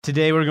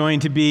Today we're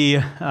going to be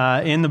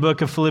in the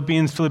book of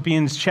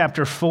Philippians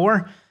chapter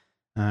 4.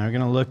 We're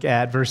going to look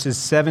at verses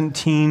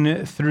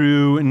 17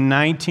 through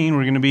 19.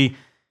 We're going to be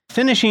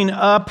finishing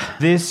up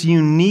this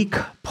unique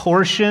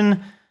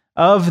portion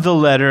of the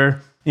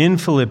letter in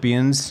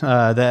Philippians,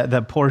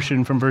 that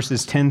portion from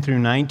verses 10 through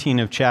 19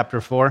 of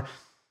chapter 4.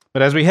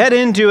 But as we head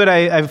into it,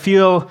 I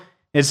feel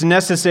it's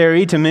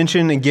necessary to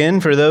mention again,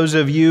 for those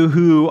of you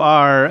who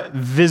are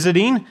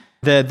visiting,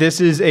 that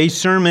this is a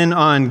sermon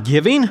on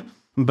giving.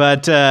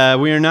 But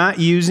we are not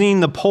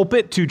using the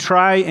pulpit to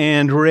try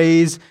and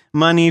raise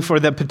money for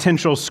the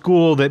potential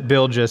school that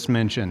Bill just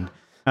mentioned.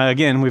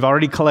 Again, we've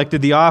already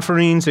collected the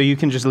offering, so you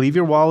can just leave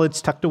your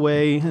wallets tucked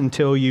away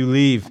until you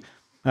leave.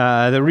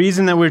 The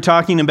reason that we're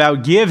talking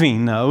about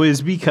giving, though,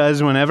 is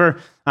because whenever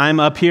I'm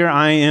up here,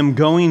 I am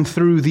going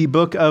through the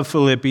book of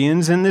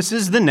Philippians, and this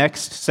is the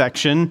next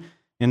section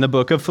in the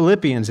book of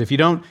Philippians. If you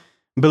don't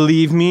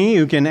believe me,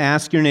 you can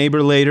ask your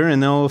neighbor later,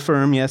 and they'll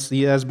affirm, yes,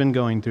 he has been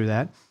going through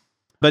that.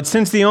 But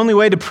since the only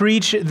way to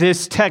preach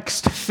this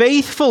text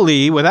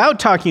faithfully without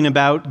talking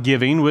about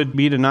giving would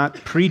be to not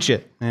preach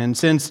it, and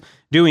since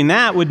doing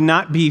that would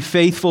not be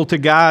faithful to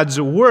God's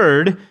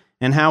word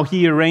and how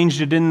he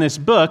arranged it in this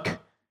book,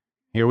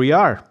 here we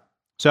are.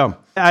 So,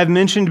 I've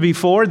mentioned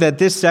before that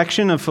this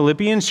section of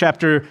Philippians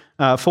chapter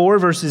 4,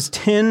 verses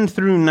 10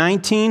 through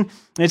 19,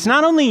 it's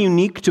not only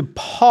unique to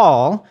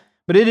Paul,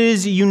 but it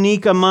is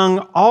unique among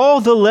all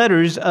the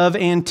letters of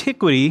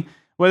antiquity,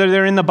 whether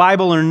they're in the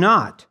Bible or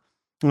not.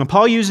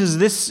 Paul uses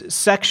this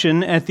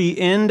section at the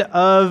end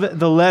of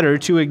the letter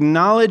to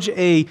acknowledge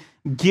a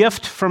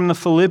gift from the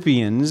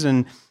Philippians,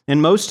 and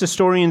most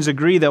historians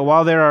agree that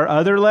while there are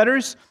other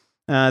letters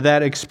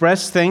that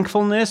express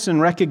thankfulness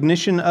and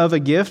recognition of a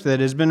gift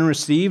that has been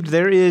received,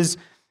 there is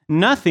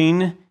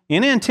nothing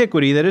in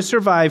antiquity that has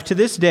survived to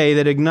this day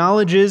that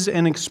acknowledges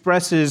and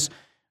expresses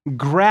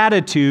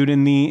gratitude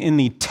in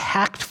the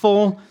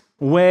tactful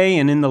way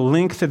and in the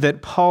length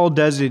that Paul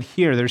does it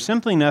here. There's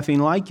simply nothing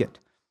like it.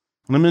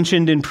 I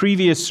mentioned in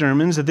previous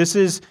sermons that this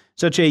is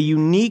such a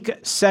unique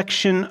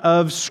section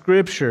of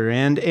Scripture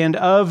and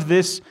of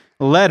this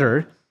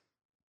letter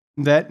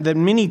that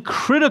many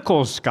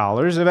critical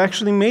scholars have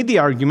actually made the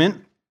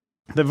argument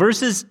that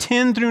verses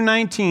 10 through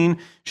 19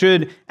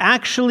 should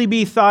actually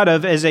be thought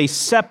of as a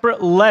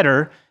separate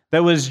letter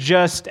that was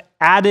just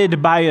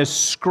added by a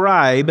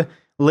scribe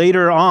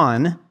later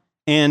on,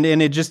 and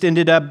it just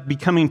ended up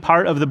becoming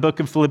part of the book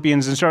of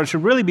Philippians, and so it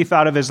should really be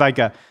thought of as like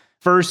a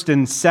first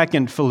and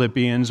second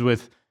Philippians,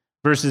 with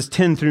verses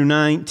 10 through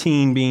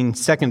 19 being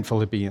second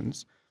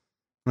Philippians.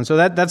 And so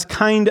that's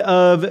kind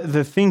of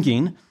the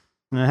thinking.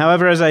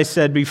 However, as I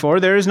said before,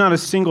 there is not a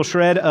single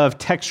shred of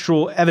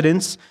textual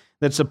evidence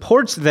that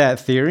supports that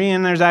theory,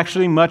 and there's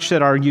actually much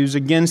that argues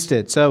against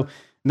it. So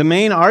the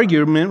main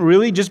argument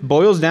really just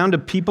boils down to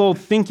people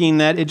thinking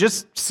that it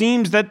just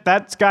seems that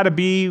that's got to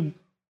be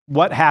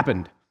what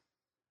happened.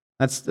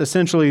 That's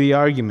essentially the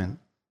argument.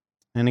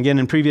 And again,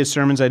 in previous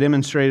sermons, I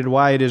demonstrated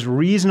why it is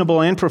reasonable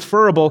and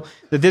preferable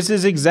that this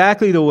is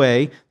exactly the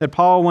way that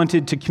Paul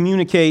wanted to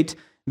communicate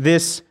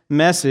this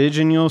message,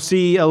 and you'll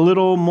see a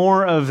little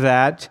more of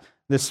that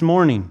this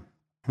morning.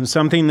 And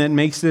something that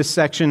makes this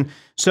section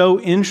so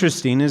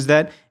interesting is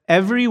that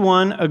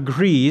everyone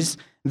agrees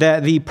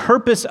that the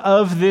purpose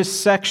of this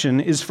section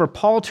is for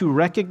Paul to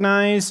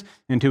recognize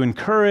and to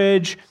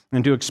encourage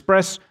and to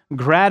express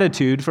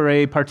gratitude for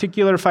a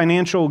particular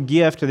financial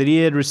gift that he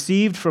had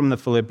received from the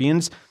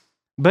Philippians,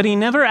 but he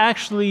never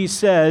actually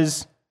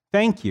says,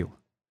 thank you.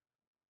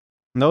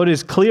 And though it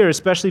is clear,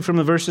 especially from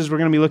the verses we're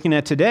going to be looking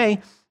at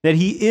today, that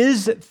he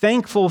is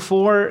thankful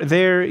for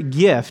their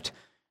gift,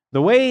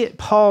 the way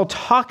Paul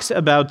talks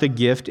about the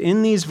gift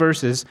in these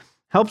verses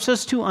helps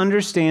us to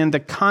understand the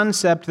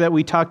concept that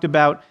we talked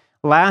about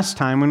last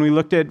time when we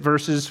looked at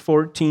verses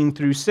 14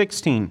 through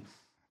 16.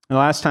 The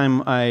last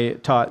time I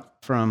taught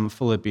from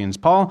Philippians,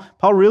 Paul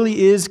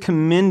really is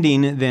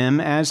commending them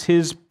as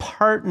his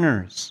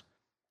partners.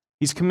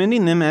 He's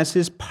commending them as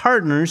his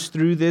partners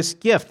through this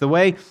gift. The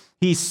way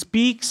he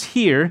speaks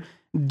here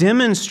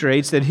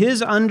demonstrates that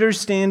his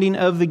understanding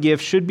of the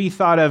gift should be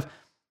thought of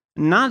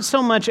not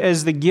so much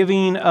as the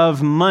giving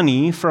of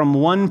money from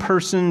one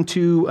person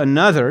to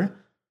another,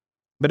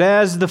 but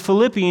as the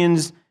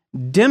Philippians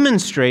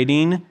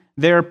demonstrating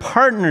their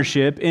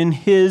partnership in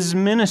his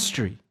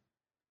ministry.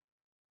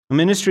 A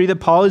ministry that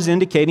Paul is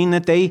indicating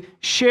that they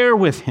share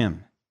with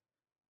him.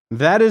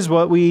 That is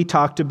what we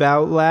talked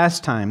about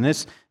last time.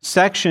 This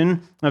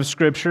section of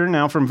Scripture,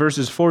 now from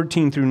verses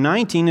 14 through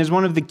 19, is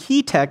one of the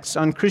key texts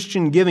on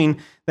Christian giving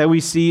that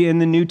we see in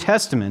the New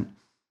Testament.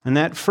 And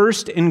that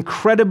first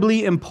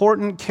incredibly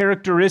important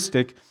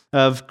characteristic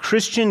of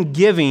Christian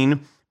giving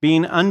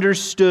being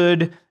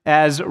understood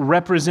as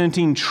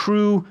representing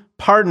true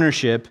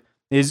partnership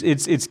is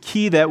it's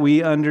key that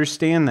we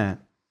understand that.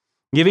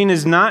 Giving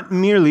is not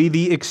merely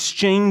the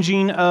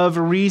exchanging of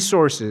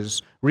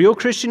resources. Real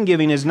Christian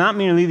giving is not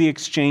merely the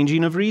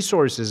exchanging of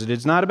resources. It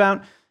is not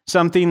about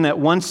something that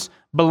once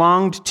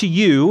belonged to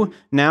you,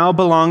 now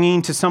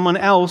belonging to someone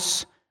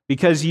else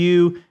because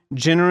you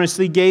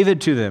generously gave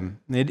it to them.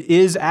 It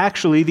is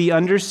actually the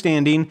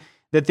understanding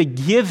that the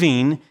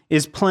giving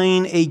is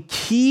playing a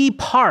key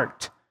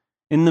part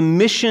in the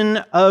mission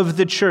of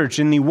the church,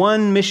 in the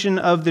one mission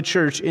of the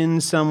church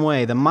in some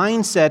way. The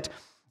mindset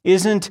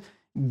isn't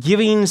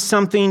giving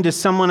something to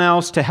someone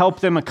else to help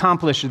them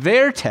accomplish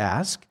their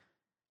task.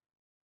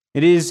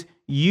 It is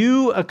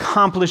you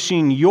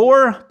accomplishing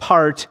your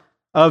part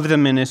of the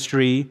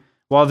ministry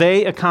while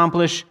they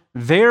accomplish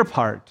their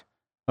part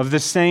of the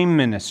same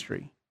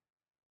ministry.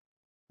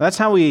 That's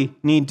how we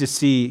need to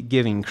see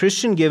giving.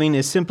 Christian giving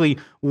is simply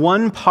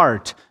one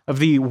part of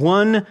the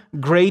one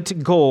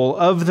great goal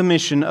of the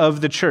mission of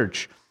the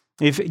church.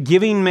 If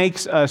giving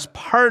makes us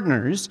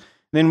partners,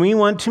 then we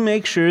want to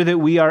make sure that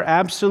we are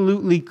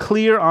absolutely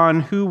clear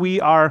on who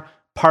we are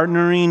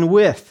partnering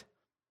with.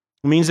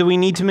 It means that we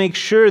need to make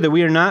sure that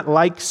we are not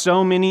like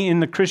so many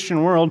in the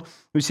Christian world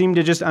who seem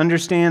to just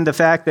understand the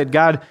fact that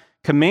God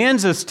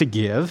commands us to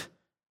give.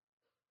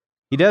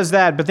 He does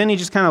that, but then he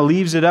just kind of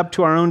leaves it up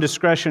to our own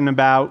discretion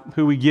about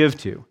who we give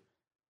to,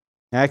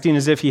 acting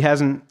as if he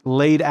hasn't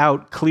laid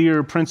out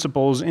clear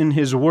principles in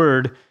his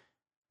word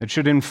that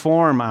should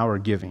inform our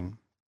giving.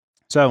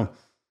 So,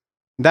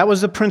 that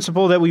was the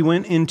principle that we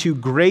went into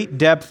great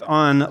depth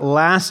on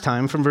last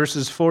time from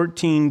verses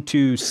 14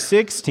 to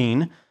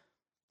 16.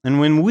 And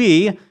when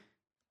we,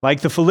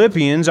 like the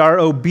Philippians, are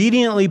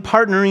obediently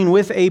partnering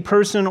with a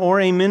person or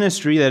a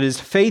ministry that is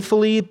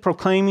faithfully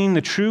proclaiming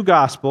the true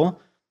gospel,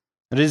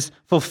 that is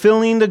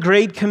fulfilling the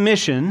Great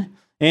Commission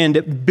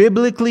and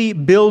biblically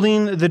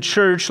building the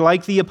church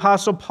like the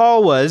Apostle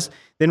Paul was,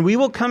 then we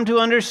will come to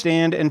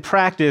understand and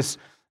practice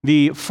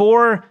the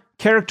 4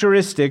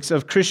 characteristics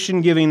of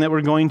Christian giving that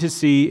we're going to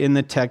see in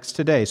the text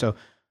today. So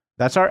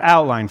that's our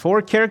outline.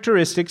 4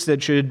 characteristics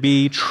that should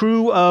be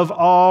true of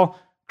all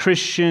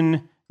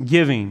Christian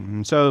giving.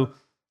 And so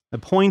the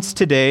points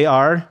today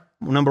are,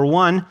 number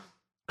 1,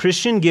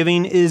 Christian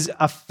giving is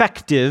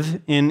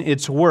effective in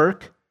its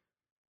work.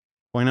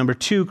 Point number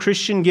 2,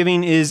 Christian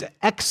giving is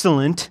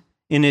excellent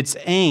in its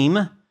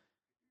aim.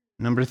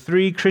 Number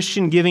 3,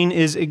 Christian giving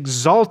is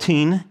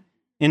exalting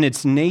in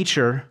its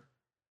nature.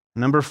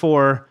 Number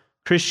 4,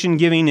 Christian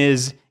giving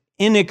is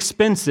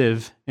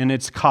inexpensive in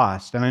its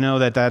cost. And I know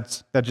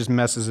that just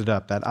messes it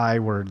up, that I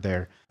word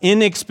there.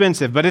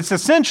 Inexpensive. But it's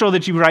essential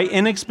that you write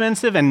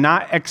inexpensive and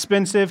not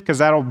expensive because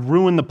that'll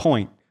ruin the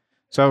point.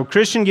 So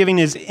Christian giving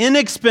is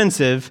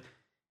inexpensive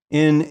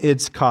in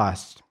its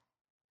cost.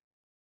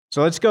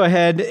 So let's go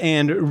ahead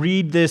and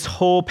read this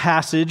whole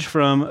passage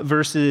from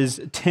verses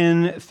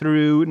 10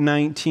 through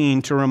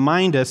 19 to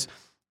remind us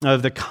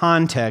of the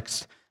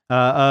context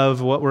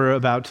of what we're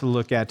about to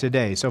look at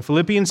today. So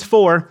Philippians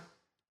 4,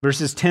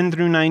 verses 10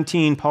 through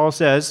 19, Paul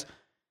says,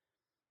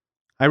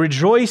 I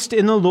rejoiced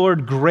in the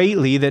Lord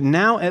greatly that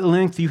now at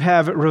length you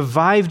have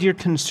revived your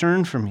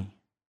concern for me.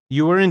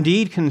 You were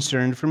indeed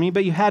concerned for me,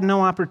 but you had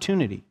no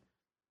opportunity.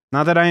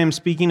 Not that I am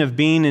speaking of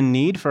being in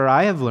need, for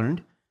I have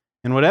learned,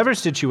 in whatever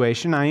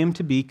situation I am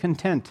to be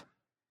content.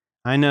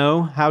 I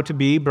know how to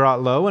be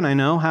brought low, and I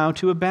know how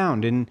to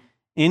abound. In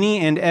any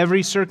and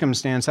every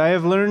circumstance I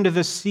have learned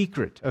the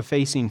secret of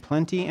facing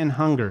plenty and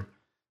hunger,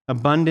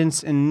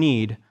 abundance and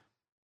need.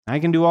 I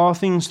can do all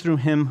things through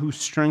him who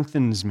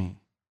strengthens me.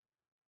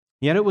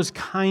 Yet it was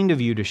kind of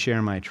you to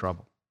share my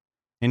trouble.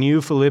 And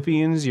you,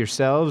 Philippians,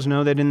 yourselves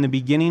know that in the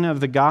beginning of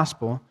the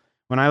gospel,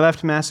 when I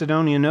left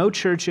Macedonia, no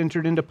church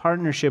entered into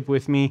partnership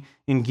with me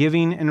in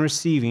giving and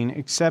receiving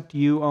except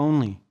you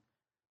only.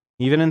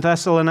 Even in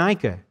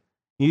Thessalonica,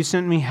 you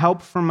sent me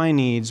help for my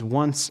needs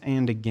once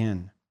and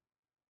again.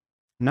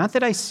 Not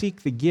that I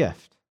seek the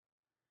gift,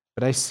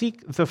 but I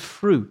seek the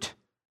fruit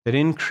that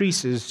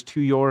increases to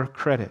your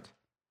credit.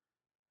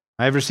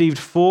 I have received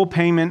full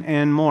payment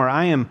and more.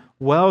 I am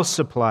well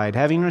supplied,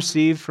 having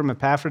received from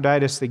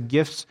Epaphroditus the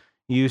gifts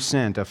you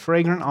sent, a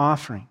fragrant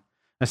offering,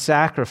 a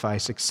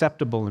sacrifice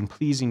acceptable and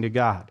pleasing to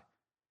God.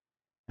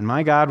 And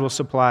my God will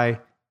supply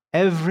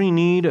every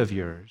need of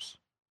yours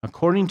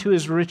according to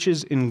his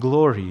riches in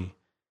glory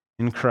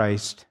in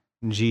Christ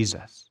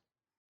Jesus.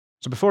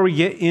 So before we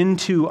get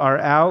into our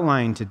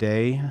outline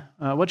today,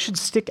 what should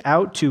stick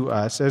out to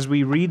us as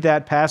we read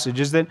that passage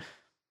is that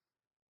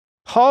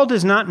Paul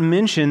does not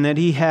mention that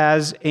he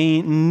has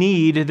a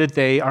need that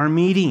they are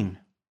meeting.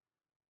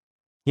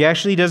 He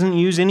actually doesn't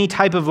use any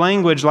type of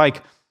language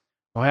like,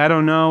 "Boy, I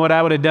don't know what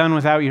I would have done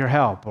without your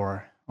help,"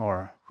 or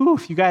 "Whew,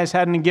 if you guys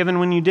hadn't given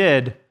when you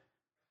did,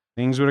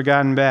 things would have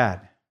gotten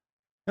bad."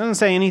 He doesn't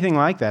say anything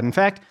like that. In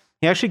fact,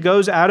 he actually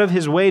goes out of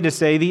his way to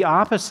say the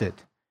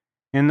opposite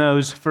in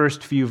those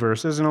first few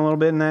verses and a little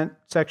bit in that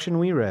section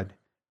we read.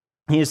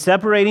 He is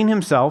separating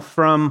himself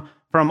from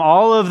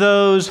all of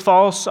those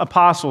false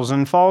apostles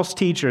and false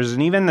teachers,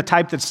 and even the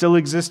type that still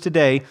exists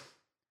today,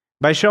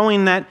 by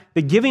showing that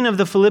the giving of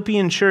the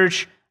Philippian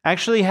church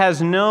actually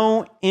has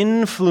no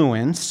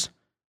influence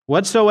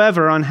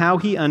whatsoever on how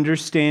he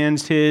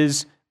understands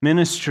his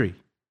ministry.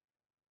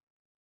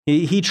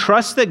 He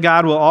trusts that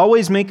God will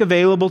always make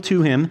available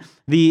to him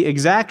the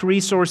exact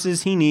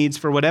resources he needs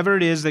for whatever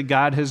it is that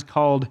God has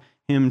called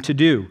him to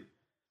do.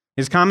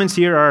 His comments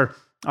here are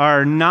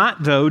are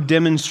not, though,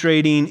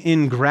 demonstrating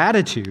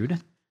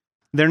ingratitude.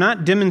 They're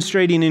not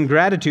demonstrating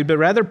ingratitude, but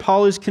rather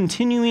Paul is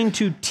continuing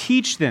to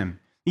teach them.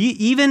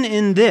 Even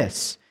in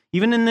this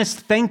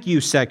thank you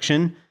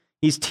section,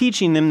 he's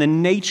teaching them the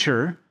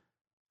nature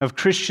of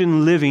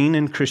Christian living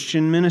and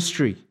Christian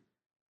ministry.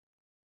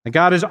 That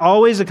God is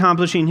always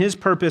accomplishing his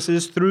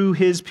purposes through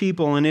his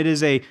people, and it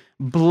is a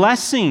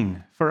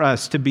blessing for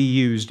us to be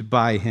used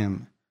by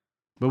him.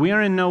 But we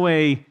are in no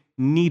way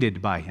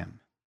needed by him.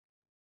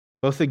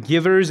 Both the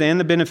givers and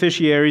the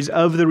beneficiaries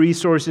of the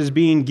resources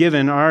being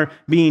given are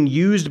being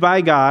used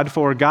by God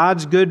for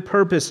God's good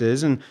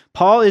purposes. And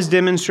Paul is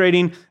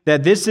demonstrating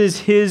that this is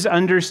his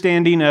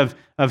understanding of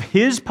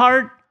his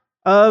part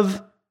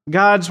of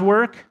God's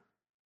work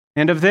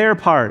and of their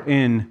part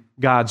in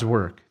God's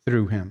work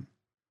through him.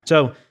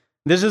 So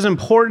this is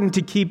important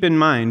to keep in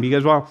mind,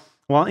 because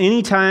while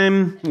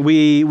anytime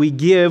we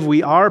give,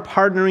 we are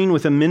partnering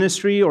with a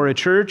ministry or a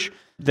church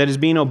that is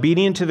being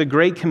obedient to the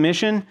Great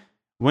Commission.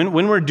 When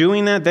we're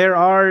doing that, there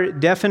are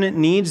definite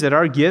needs that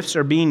our gifts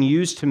are being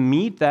used to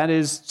meet. That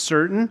is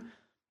certain.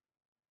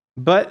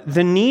 But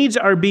the needs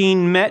are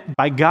being met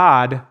by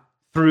God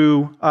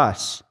through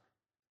us.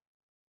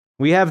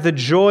 We have the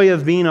joy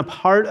of being a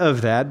part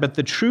of that, but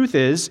the truth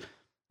is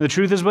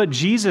what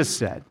Jesus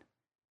said.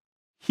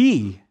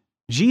 He,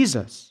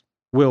 Jesus,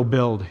 will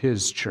build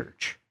his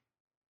church,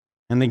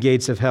 and the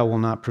gates of hell will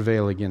not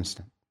prevail against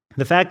it.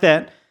 The fact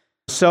that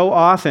so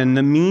often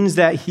the means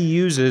that he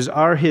uses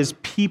are his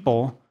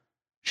people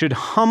should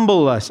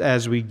humble us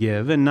as we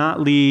give and not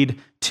lead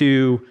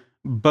to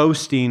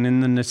boasting in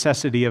the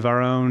necessity of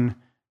our own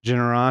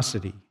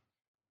generosity.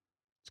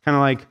 It's kind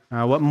of like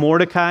what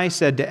Mordecai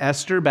said to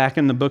Esther back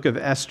in the book of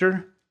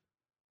Esther.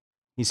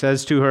 He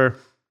says to her,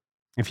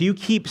 if you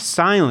keep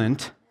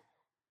silent,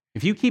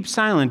 if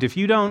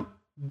you don't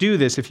do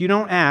this, if you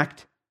don't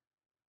act,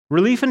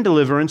 relief and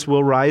deliverance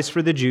will rise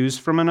for the Jews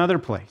from another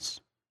place.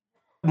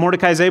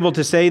 Mordecai is able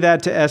to say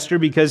that to Esther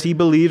because he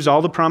believes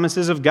all the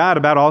promises of God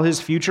about all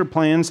his future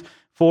plans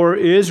for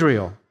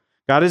Israel.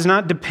 God is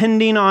not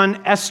depending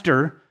on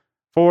Esther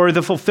for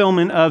the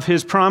fulfillment of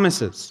his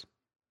promises.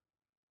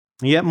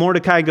 Yet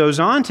Mordecai goes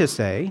on to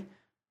say,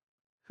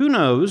 who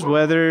knows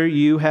whether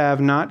you have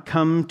not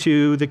come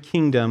to the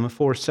kingdom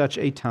for such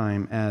a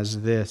time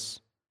as this?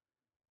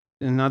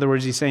 In other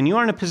words, he's saying, you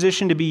are in a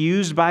position to be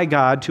used by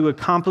God to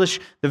accomplish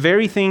the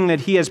very thing that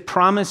he has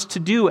promised to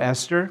do,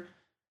 Esther.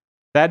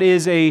 That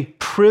is a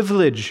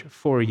privilege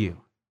for you.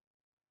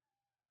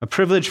 A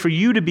privilege for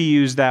you to be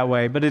used that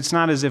way, but it's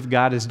not as if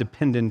God is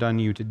dependent on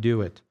you to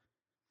do it.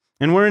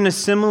 And we're in a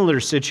similar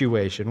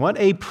situation. What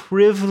a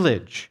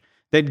privilege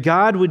that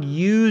God would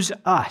use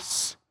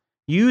us,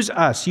 use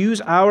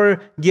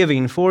our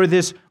giving for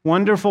this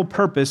wonderful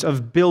purpose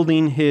of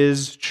building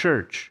his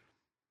church.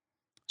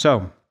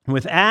 So,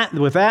 with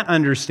that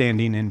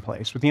understanding in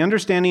place, with the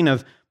understanding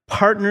of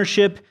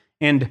partnership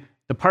and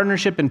the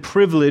partnership and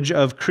privilege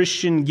of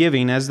Christian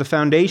giving as the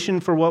foundation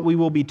for what we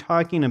will be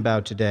talking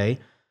about today,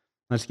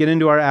 let's get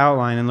into our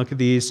outline and look at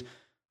these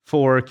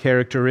 4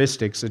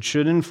 characteristics that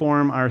should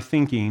inform our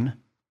thinking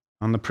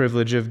on the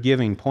privilege of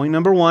giving. Point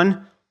number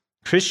 1,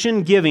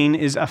 Christian giving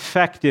is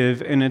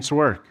effective in its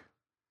work.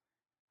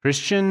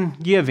 Christian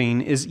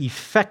giving is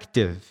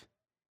effective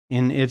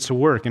in its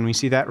work, and we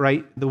see that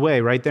right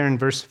there in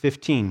verse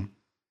 15.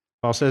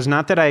 Paul says,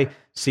 not that I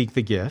seek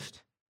the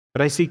gift,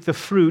 but I seek the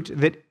fruit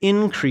that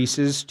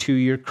increases to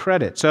your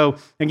credit. So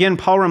again,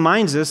 Paul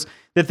reminds us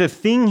that the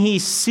thing he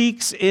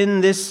seeks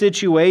in this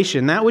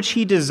situation, that which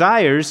he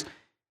desires,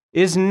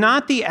 is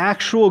not the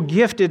actual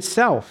gift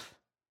itself,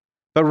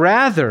 but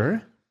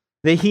rather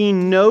that he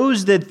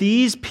knows that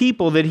these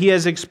people that he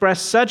has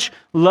expressed such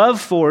love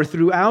for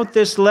throughout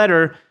this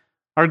letter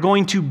are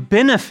going to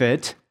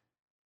benefit.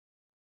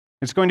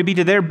 It's going to be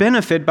to their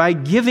benefit by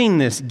giving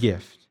this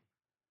gift.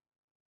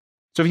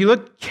 So if you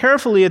look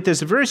carefully at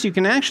this verse, you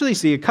can actually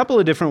see a couple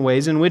of different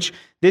ways in which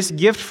this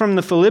gift from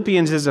the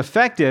Philippians is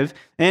effective,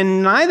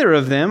 and neither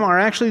of them are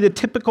actually the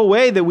typical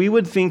way that we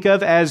would think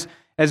of as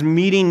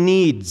meeting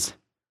needs.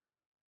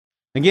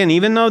 Again,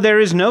 even though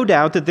there is no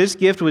doubt that this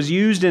gift was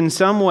used in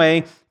some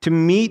way to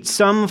meet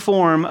some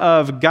form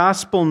of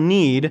gospel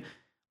need,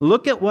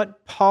 look at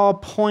what Paul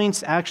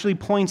points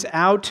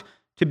out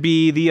to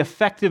be the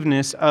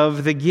effectiveness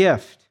of the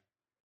gift.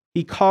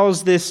 He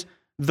calls this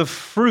the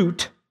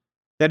fruit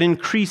that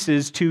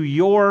increases to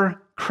your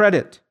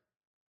credit.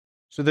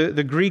 So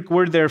the Greek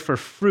word there for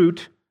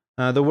fruit,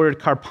 the word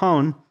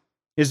karpon,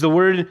 is the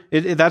word,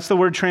 that's the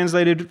word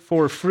translated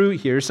for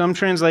fruit here. Some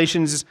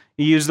translations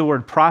use the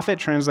word profit,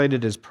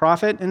 translated as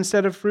profit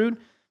instead of fruit.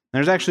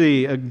 There's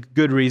actually a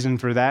good reason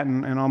for that,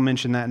 and I'll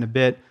mention that in a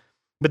bit.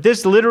 But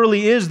this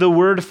literally is the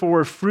word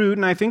for fruit,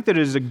 and I think that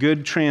is a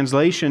good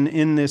translation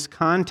in this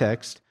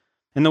context.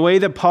 And the way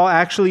that Paul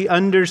actually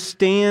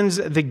understands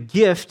the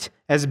gift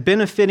as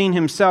benefiting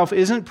himself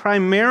isn't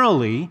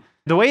primarily,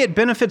 the way it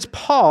benefits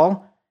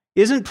Paul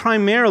isn't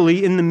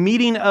primarily in the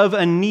meeting of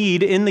a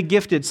need in the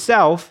gift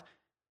itself,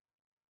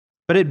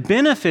 but it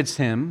benefits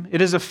him,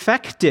 it is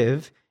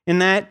effective in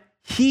that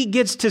he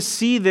gets to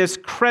see this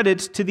credit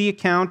to the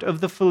account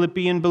of the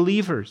Philippian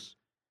believers.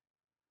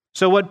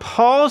 So what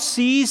Paul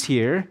sees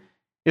here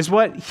is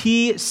what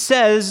he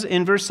says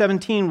in verse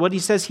 17. What he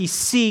says he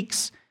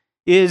seeks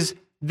is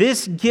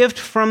this gift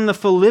from the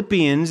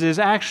Philippians is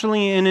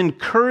actually an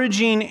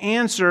encouraging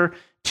answer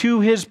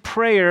to his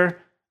prayer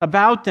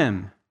about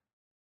them.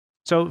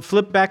 So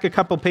flip back a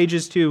couple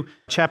pages to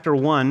chapter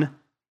 1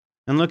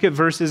 and look at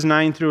verses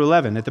 9 through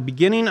 11. At the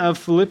beginning of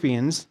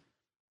Philippians,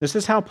 this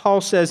is how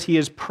Paul says he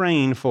is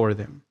praying for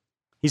them.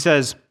 He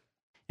says,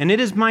 "And it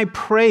is my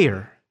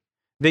prayer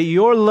that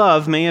your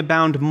love may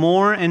abound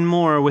more and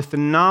more with the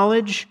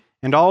knowledge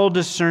and all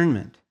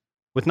discernment,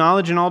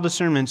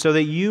 so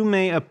that you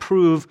may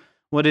approve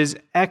what is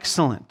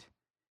excellent,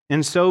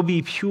 and so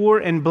be pure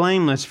and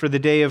blameless for the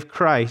day of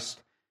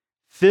Christ,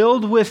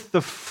 filled with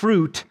the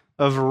fruit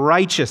of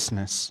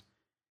righteousness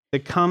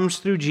that comes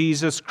through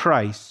Jesus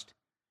Christ,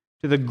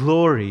 to the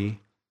glory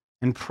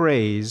and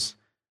praise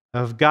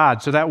of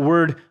God." So that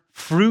word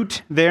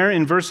fruit there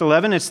in verse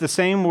 11, it's the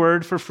same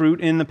word for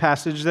fruit in the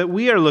passage that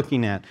we are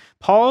looking at.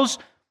 Paul's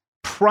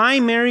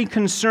primary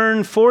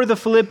concern for the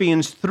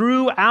Philippians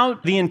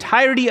throughout the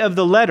entirety of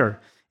the letter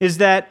is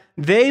that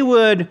they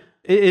would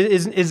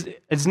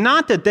is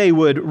not that they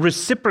would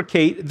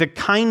reciprocate the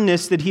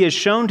kindness that he has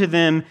shown to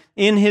them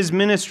in his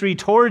ministry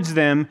towards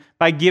them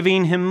by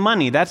giving him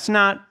money. That's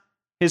not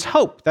his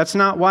hope. That's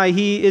not why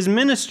he is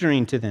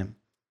ministering to them.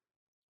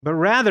 But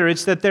rather,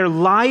 it's that their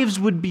lives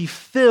would be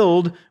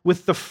filled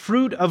with the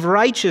fruit of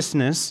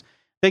righteousness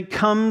that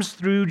comes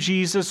through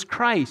Jesus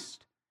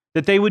Christ,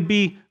 that they would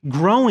be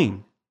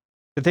growing,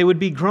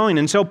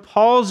 And so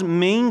Paul's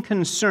main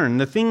concern,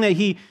 the thing that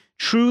he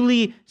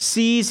truly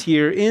sees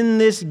here in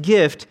this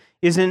gift,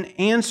 is an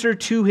answer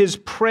to his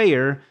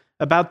prayer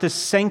about the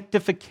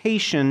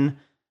sanctification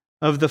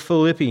of the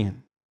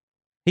Philippian.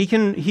 He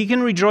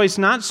can rejoice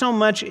not so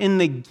much in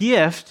the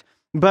gift,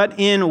 but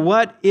in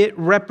what it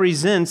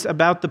represents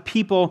about the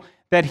people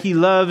that he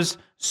loves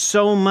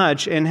so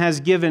much and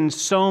has given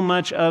so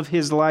much of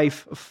his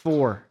life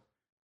for.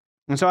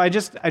 And so I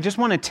just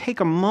want to take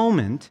a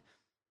moment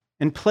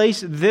and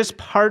place this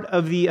part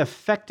of the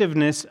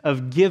effectiveness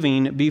of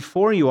giving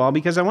before you all,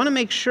 because I want to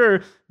make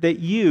sure that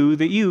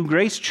you,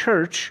 Grace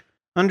Church,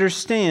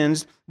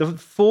 understands the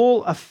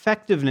full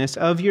effectiveness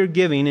of your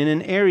giving in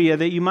an area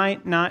that you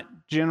might not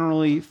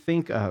generally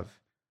think of.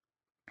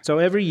 So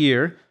every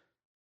year,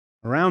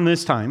 around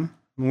this time,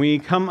 we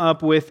come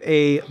up with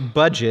a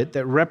budget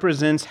that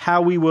represents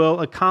how we will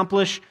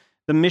accomplish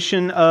the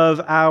mission of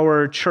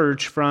our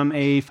church from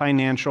a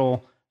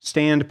financial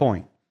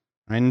standpoint.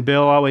 And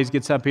Bill always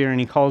gets up here and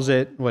he calls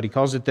it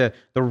the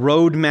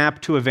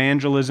roadmap to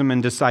evangelism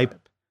and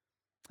discipleship.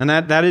 And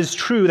that is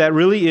true. That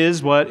really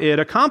is what it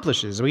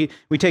accomplishes. We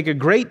take a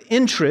great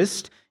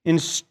interest in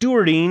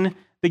stewarding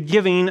the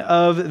giving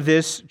of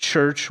this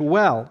church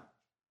well.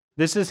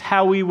 This is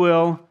how we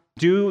will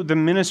do the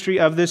ministry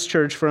of this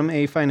church from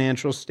a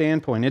financial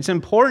standpoint. It's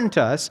important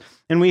to us,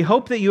 and we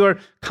hope that you are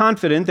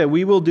confident that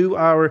we will do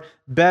our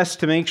best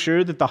to make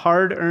sure that the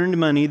hard-earned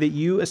money that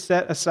you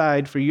set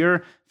aside for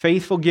your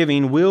faithful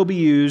giving will be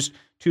used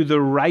to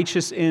the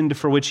righteous end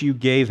for which you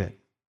gave it.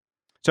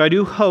 So I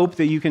do hope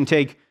that you can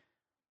take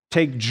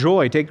great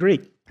joy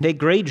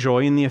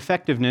in the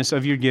effectiveness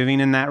of your giving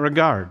in that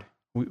regard.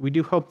 We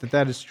do hope that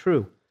that is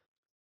true.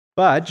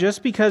 But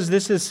just because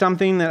this is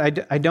something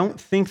that I don't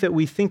think that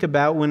we think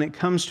about when it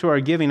comes to our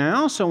giving, I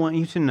also want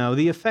you to know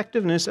the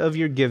effectiveness of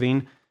your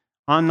giving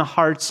on the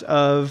hearts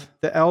of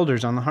the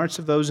elders, on the hearts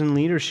of those in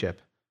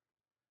leadership,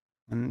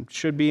 and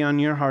should be on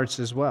your hearts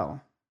as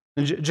well.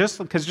 And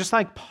just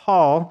like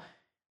Paul,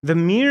 the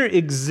mere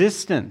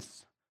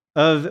existence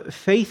of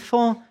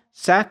faithful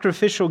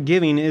sacrificial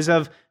giving is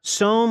of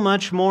so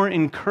much more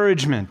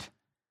encouragement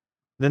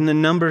than the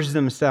numbers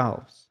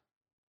themselves.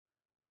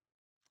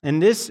 And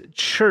this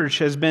church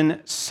has been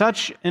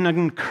such an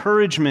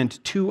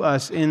encouragement to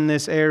us in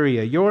this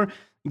area. Your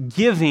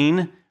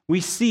giving,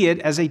 we see it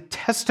as a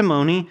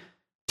testimony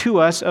to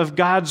us of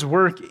God's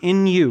work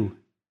in you.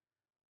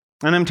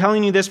 And I'm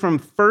telling you this from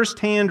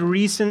firsthand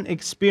recent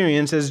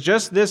experience, as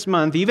just this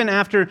month, even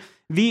after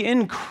the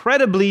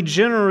incredibly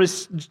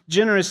generous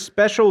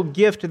special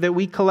gift that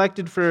we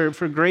collected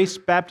for Grace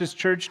Baptist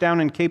Church down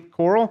in Cape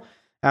Coral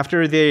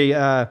after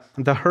the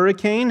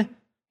hurricane,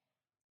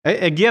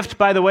 a gift,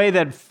 by the way,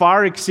 that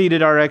far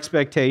exceeded our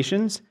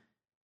expectations.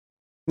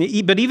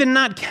 But even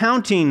not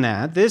counting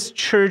that, this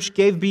church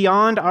gave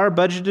beyond our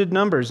budgeted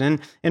numbers.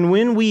 And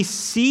when we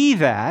see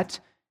that,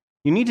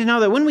 you need to know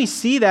that when we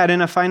see that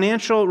in a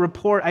financial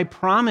report, I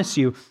promise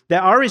you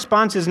that our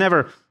response is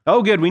never,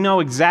 "Oh, good, we know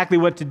exactly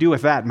what to do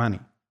with that money."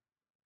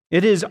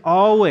 It is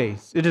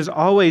always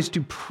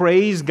to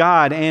praise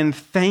God and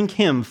thank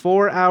Him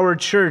for our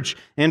church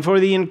and for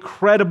the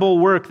incredible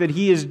work that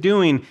He is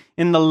doing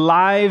in the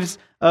lives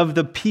of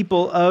the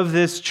people of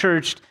this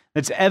church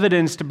that's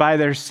evidenced by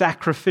their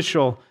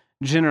sacrificial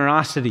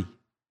generosity.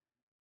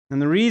 And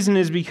the reason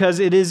is because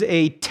it is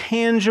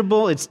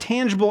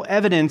tangible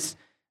evidence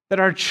that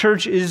our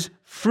church is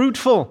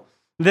fruitful,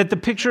 that the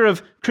picture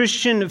of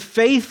Christian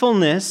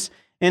faithfulness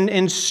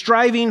and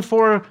striving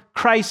for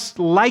Christ's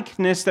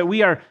likeness that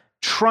we are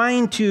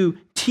trying to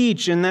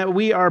teach and that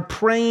we are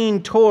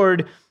praying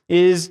toward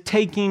is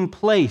taking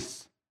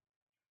place.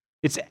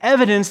 It's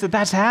evidence that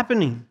that's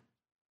happening.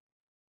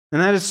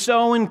 And that is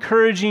so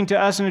encouraging to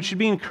us, and it should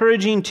be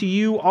encouraging to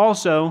you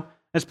also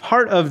as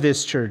part of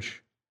this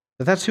church.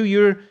 That's who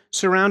you're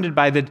surrounded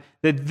by, that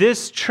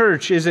this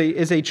church is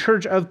a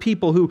church of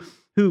people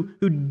who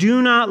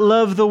do not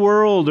love the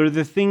world or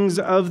the things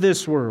of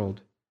this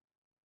world.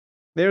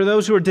 They are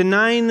those who are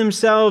denying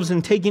themselves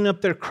and taking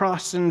up their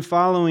cross and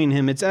following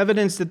Him. It's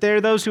evidence that they're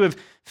those who have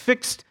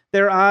fixed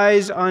their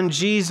eyes on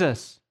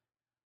Jesus.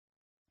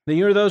 That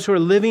you are those who are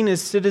living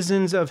as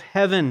citizens of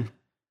heaven.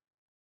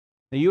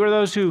 That you are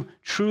those who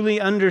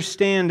truly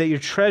understand that your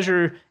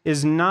treasure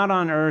is not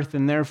on earth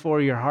and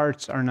therefore your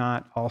hearts are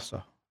not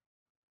also.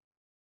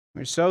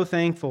 We're so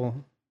thankful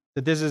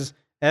that this is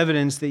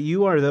evidence that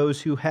you are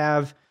those who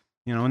have,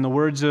 in the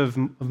words of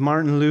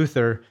Martin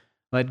Luther,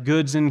 let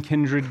goods and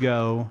kindred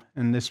go,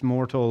 and this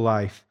mortal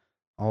life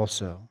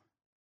also.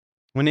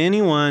 When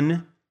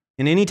anyone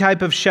in any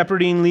type of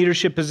shepherding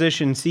leadership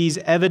position sees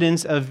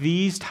evidence of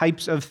these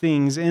types of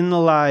things in the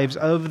lives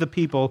of the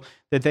people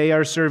that they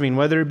are serving,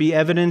 whether it be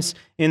evidence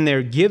in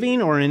their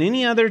giving or in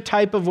any other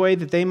type of way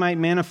that they might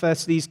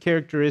manifest these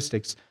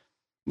characteristics,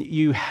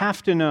 you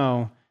have to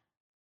know,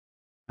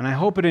 and I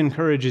hope it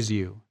encourages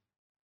you,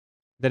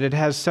 that it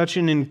has such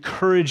an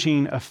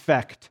encouraging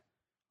effect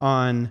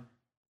on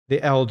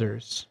the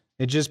elders.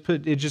 It just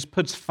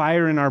puts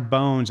fire in our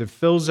bones. It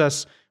fills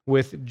us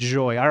with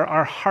joy.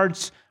 Our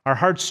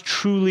hearts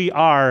truly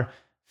are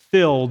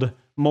filled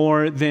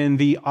more than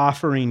the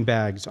offering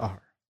bags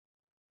are.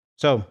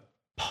 So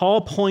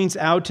Paul points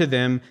out to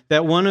them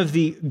that one of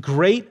the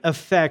great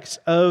effects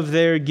of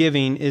their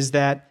giving is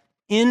that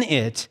in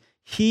it,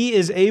 he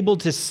is able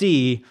to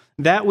see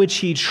that which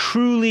he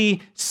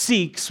truly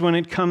seeks when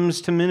it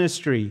comes to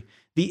ministry,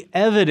 the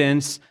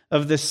evidence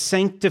of the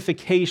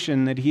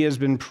sanctification that he has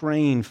been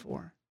praying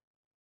for.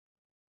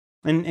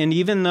 And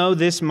even though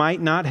this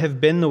might not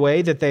have been the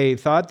way that they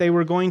thought they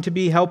were going to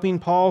be helping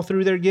Paul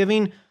through their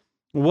giving,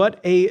 what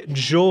a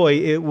joy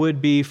it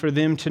would be for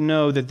them to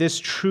know that this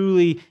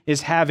truly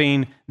is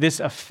having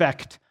this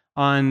effect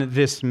on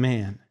this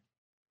man.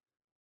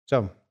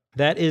 So,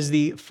 that is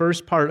the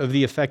first part of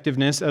the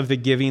effectiveness of the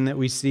giving that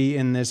we see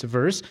in this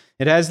verse.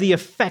 It has the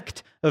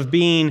effect of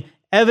being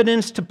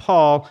evidence to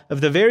Paul of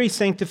the very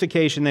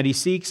sanctification that he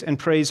seeks and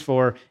prays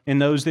for in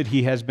those that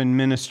he has been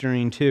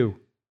ministering to.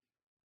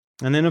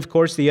 And then, of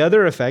course, the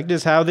other effect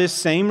is how this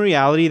same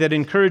reality that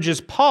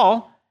encourages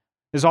Paul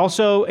is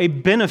also a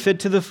benefit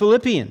to the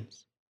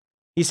Philippians.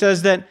 He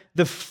says that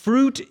the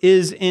fruit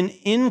is an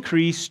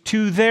increase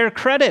to their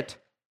credit.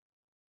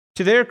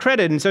 To their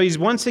credit. And so he's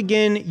once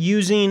again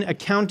using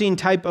accounting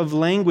type of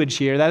language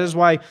here. That is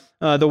why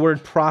the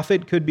word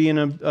profit could be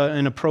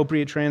an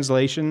appropriate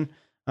translation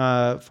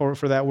for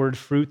that word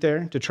fruit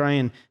there, to try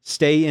and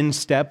stay in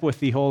step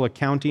with the whole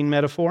accounting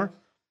metaphor.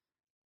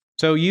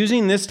 So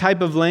using this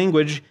type of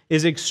language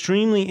is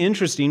extremely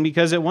interesting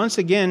because it once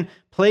again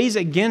plays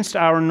against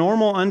our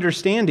normal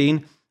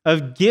understanding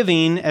of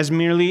giving as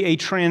merely a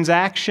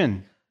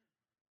transaction.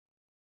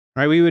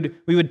 Right? We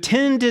would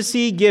tend to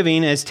see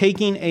giving as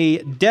taking a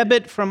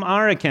debit from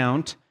our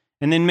account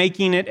and then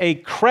making it a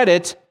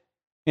credit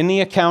in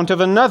the account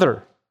of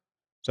another.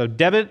 So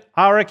debit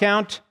our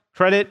account,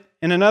 credit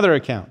in another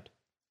account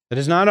that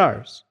is not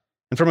ours.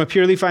 And from a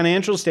purely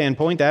financial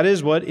standpoint, that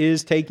is what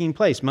is taking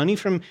place. Money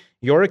from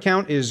your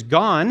account is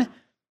gone,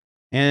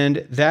 and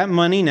that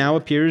money now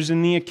appears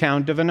in the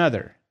account of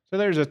another. So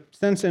there's a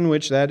sense in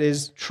which that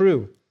is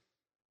true.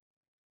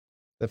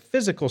 The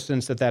physical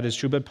sense that is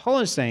true, but Paul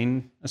is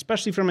saying,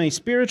 especially from a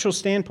spiritual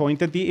standpoint,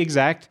 that the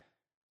exact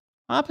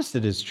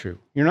opposite is true.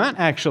 You're not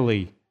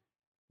actually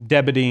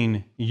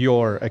debiting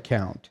your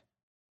account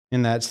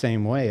in that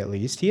same way, at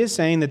least. He is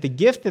saying that the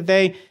gift that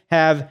they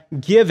have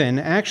given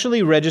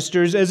actually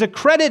registers as a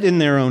credit in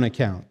their own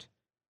account.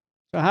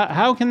 So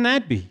how can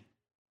that be?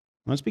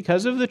 Well, it's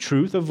because of the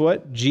truth of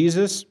what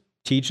Jesus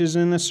teaches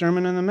in the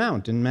Sermon on the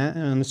Mount, in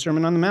the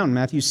Sermon on the Mount,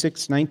 Matthew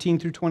 6:19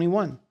 through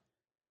 21.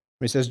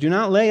 He says, "Do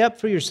not lay up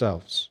for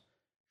yourselves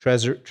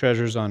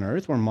treasures on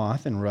earth where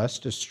moth and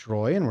rust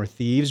destroy and where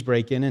thieves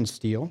break in and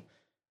steal.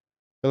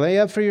 But lay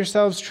up for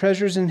yourselves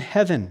treasures in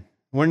heaven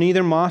where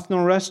neither moth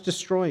nor rust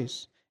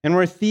destroys and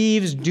where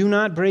thieves do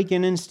not break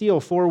in and steal.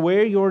 For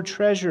where your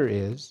treasure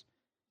is,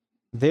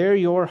 there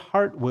your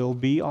heart will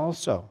be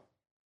also.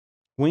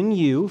 When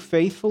you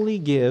faithfully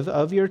give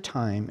of your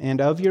time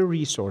and of your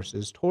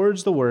resources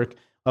towards the work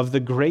of the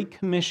Great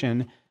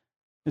Commission,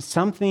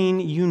 something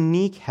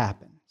unique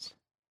happens.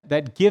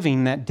 That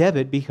giving, that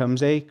debit,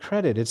 becomes a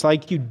credit. It's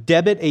like you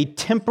debit a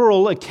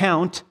temporal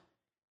account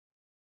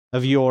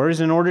of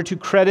yours in order to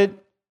credit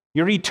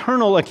your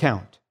eternal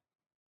account.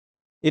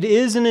 It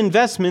is an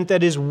investment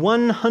that is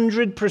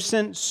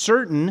 100%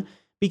 certain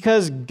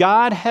because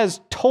God has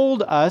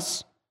told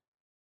us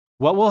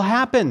what will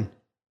happen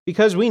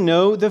because we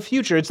know the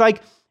future. It's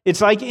like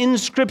It's like in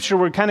Scripture,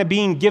 we're kind of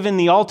being given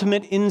the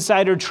ultimate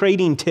insider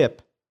trading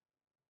tip.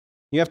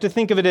 You have to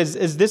think of it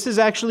as this is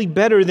actually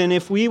better than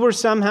if we were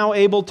somehow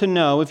able to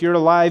know, if you're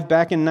alive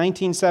back in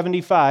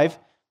 1975,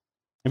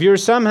 if you were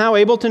somehow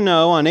able to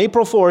know on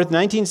April 4th,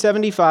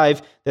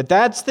 1975, that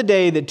that's the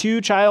day that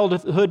two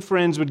childhood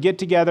friends would get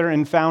together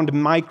and found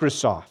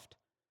Microsoft.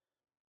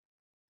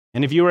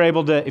 And if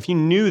you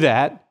knew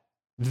that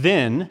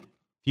then,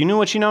 if you knew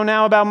what you know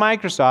now about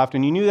Microsoft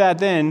and you knew that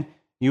then,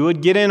 you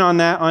would get in on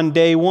that on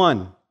day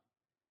one.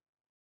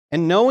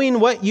 And knowing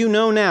what you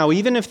know now,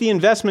 even if the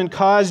investment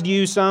caused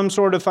you some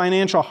sort of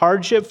financial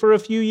hardship for a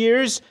few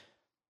years,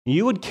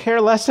 you would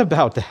care less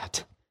about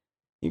that.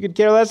 You could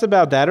care less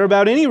about that or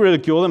about any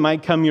ridicule that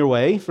might come your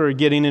way for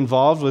getting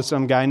involved with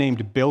some guy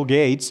named Bill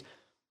Gates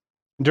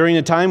during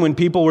a time when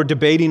people were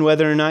debating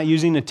whether or not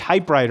using a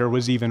typewriter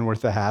was even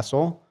worth the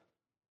hassle.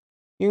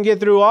 You can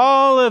get through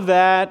all of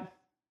that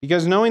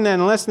because knowing that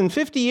in less than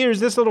 50 years,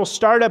 this little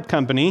startup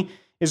company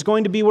is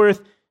going to be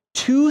worth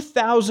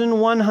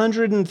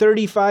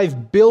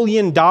 $2,135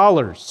 billion.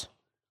 That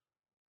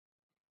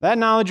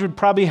knowledge would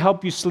probably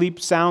help you sleep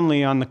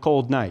soundly on the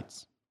cold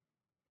nights.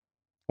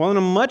 Well, in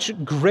a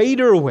much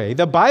greater way,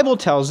 the Bible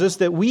tells us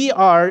that we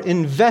are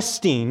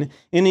investing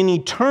in an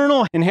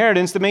eternal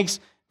inheritance that makes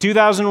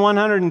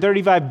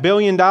 $2,135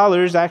 billion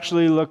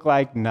actually look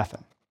like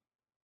nothing.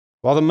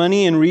 While the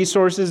money and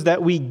resources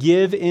that we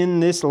give in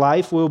this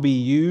life will be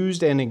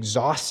used and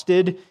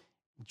exhausted,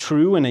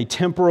 true in a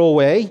temporal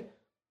way,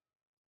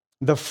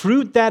 the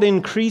fruit that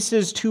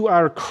increases to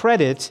our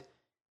credit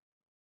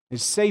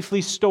is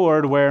safely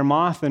stored where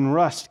moth and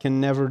rust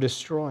can never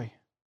destroy.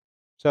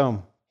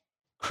 So,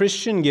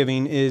 Christian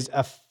giving is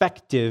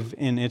effective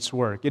in its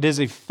work. It is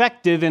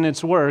effective in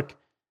its work,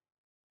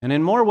 and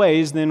in more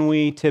ways than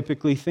we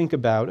typically think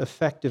about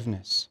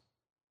effectiveness.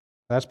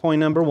 That's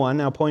point number one.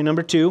 Now, point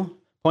number two.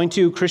 Point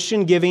two,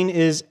 Christian giving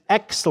is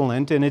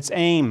excellent in its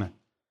aim.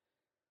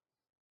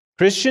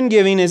 Christian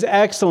giving is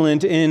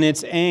excellent in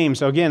its aim.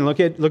 So again, look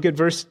at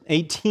verse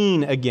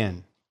 18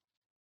 again.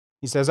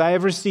 He says, I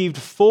have received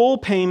full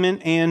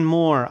payment and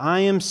more.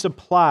 I am well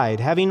supplied,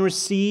 having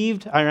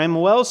received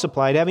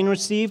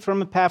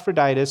from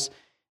Epaphroditus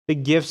the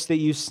gifts that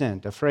you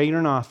sent, a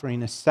fragrant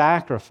offering, a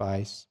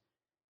sacrifice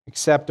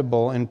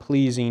acceptable and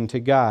pleasing to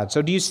God.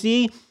 So do you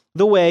see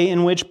the way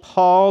in which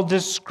Paul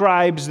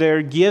describes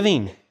their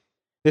giving?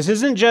 This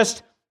isn't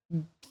just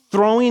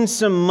throwing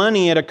some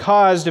money at a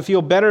cause to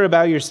feel better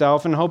about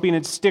yourself and hoping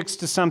it sticks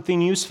to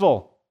something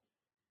useful.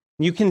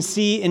 You can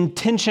see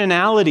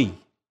intentionality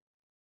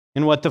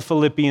in what the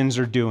Philippians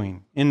are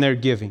doing in their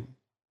giving.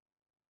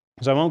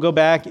 So I won't go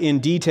back in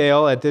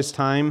detail at this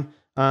time,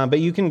 but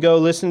you can go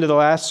listen to the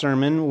last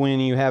sermon when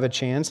you have a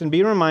chance and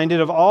be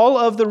reminded of all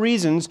of the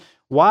reasons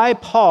why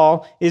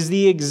Paul is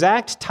the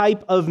exact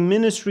type of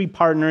ministry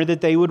partner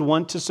that they would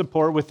want to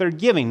support with their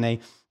giving. They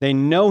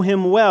know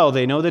him well.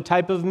 They know the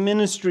type of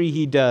ministry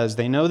he does.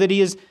 They know that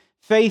he is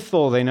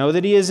faithful. They know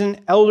that he is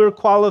an elder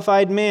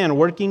qualified man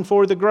working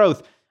for the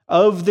growth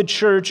of the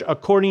church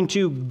according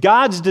to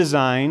God's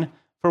design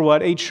for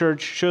what a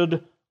church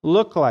should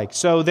look like.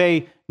 So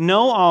they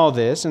know all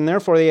this, and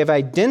therefore they have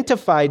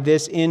identified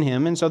this in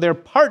him, and so they're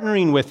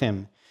partnering with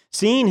him,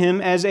 seeing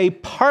him as a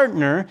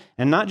partner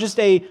and not just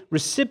a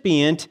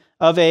recipient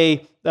of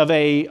a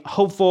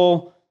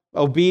hopeful,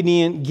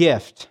 obedient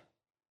gift.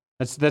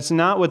 That's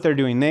not what they're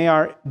doing. They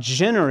are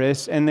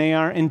generous and they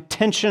are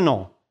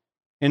intentional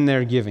in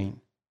their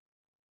giving.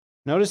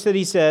 Notice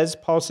that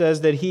Paul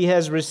says that he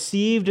has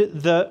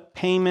received the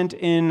payment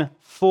in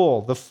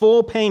full, the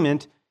full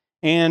payment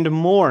and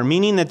more,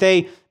 meaning that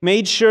they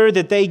made sure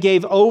that they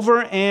gave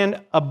over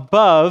and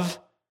above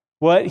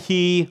what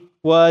he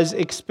was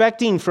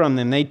expecting from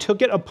them. They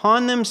took it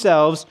upon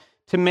themselves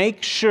to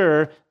make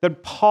sure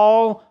that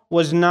Paul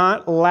was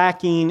not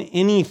lacking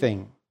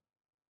anything.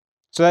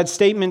 So that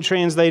statement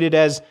translated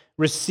as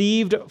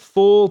received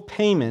full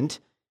payment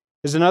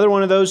is another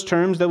one of those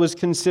terms that was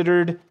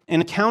considered an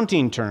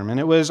accounting term, and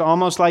it was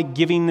almost like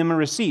giving them a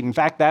receipt. In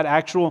fact, that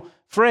actual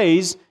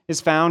phrase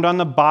is found on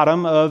the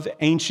bottom of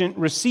ancient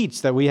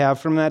receipts that we have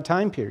from that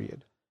time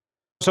period.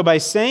 So by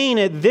saying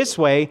it this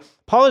way,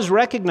 Paul is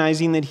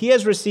recognizing that he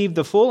has received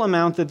the full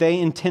amount that they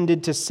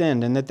intended to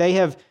send, and that they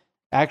have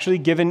actually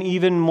given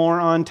even more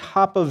on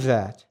top of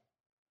that.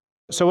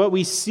 So what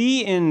we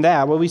see in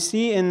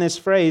this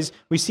phrase,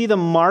 we see the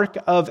mark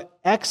of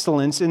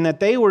excellence in that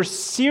they were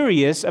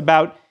serious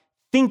about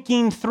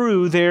thinking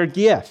through their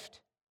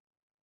gift.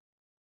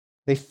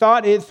 They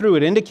thought it through.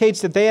 It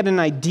indicates that they had an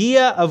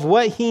idea of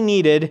what he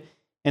needed,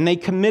 and they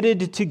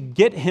committed to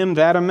get him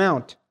that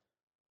amount.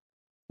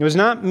 It was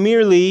not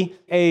merely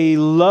a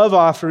love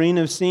offering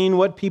of seeing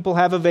what people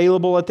have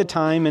available at the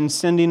time and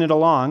sending it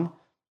along,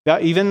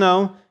 even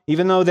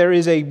though there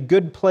is a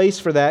good place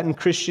for that in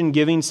Christian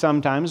giving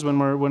sometimes when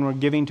we're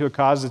giving to a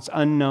cause that's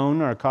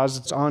unknown or a cause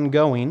that's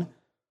ongoing.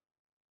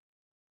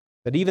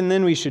 But even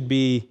then we should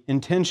be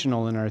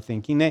intentional in our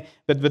thinking.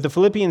 But the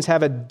Philippians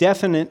have a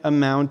definite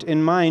amount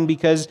in mind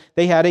because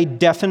they had a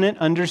definite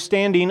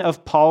understanding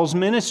of Paul's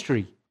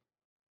ministry.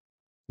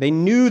 They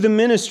knew the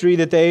ministry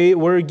that they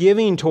were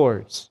giving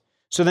towards.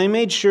 So they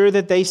made sure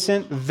that they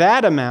sent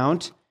that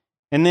amount,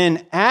 and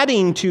then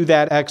adding to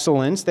that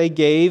excellence, they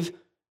gave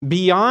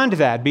beyond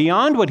that,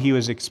 beyond what he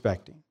was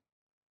expecting,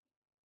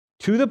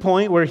 to the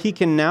point where he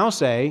can now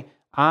say,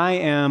 I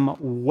am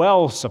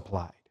well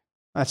supplied.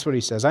 That's what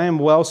he says. I am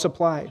well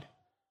supplied.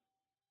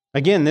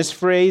 Again, this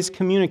phrase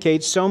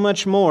communicates so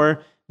much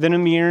more than a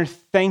mere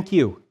thank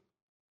you.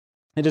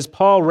 It is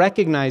Paul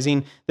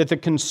recognizing that the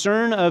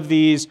concern of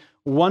these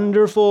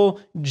wonderful,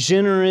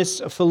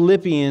 generous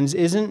Philippians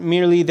isn't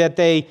merely that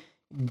they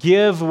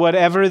give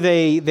whatever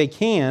they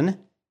can.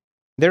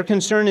 Their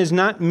concern is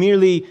not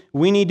merely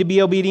we need to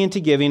be obedient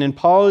to giving, and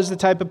Paul is the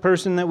type of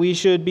person that we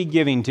should be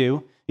giving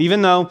to,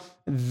 even though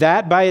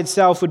that by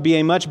itself would be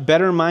a much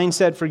better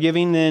mindset for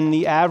giving than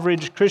the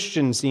average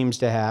Christian seems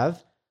to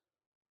have.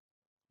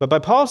 But by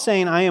Paul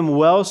saying, I am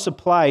well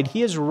supplied,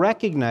 he is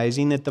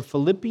recognizing that the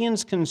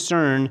Philippians'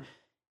 concern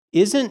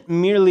isn't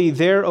merely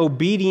their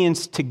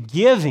obedience to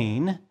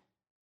giving,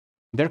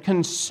 their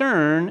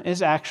concern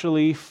is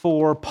actually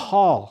for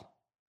Paul.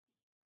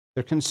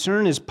 Their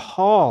concern is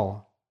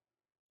Paul.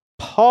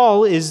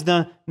 Paul is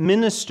the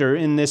minister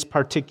in this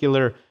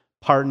particular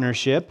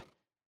partnership,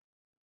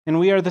 and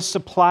we are the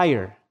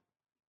supplier.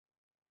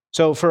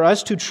 So for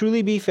us to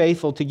truly be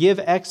faithful, to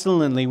give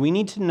excellently, we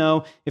need to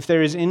know if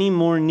there is any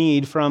more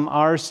need from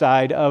our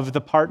side of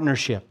the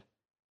partnership.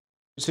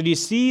 So do you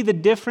see the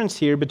difference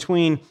here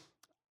between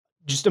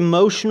just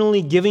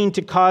emotionally giving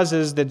to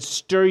causes that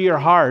stir your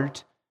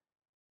heart,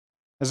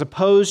 as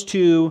opposed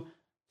to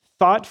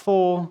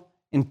thoughtful,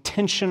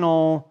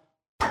 intentional,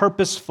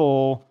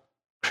 purposeful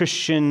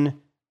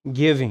Christian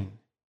giving?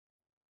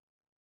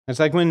 It's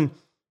like when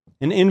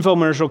an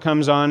infomercial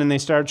comes on and they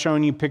start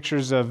showing you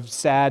pictures of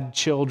sad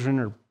children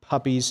or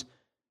puppies,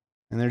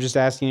 and they're just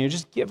asking you,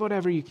 just give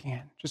whatever you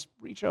can. Just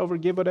reach over,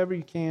 give whatever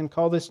you can.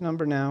 Call this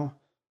number now.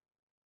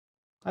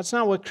 That's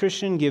not what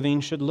Christian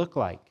giving should look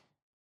like.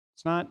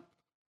 It's not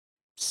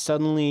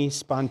suddenly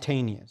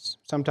spontaneous.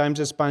 Sometimes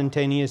a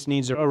spontaneous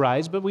needs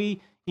arise, but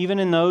we, even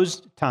in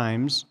those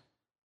times,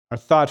 are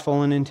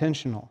thoughtful and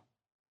intentional.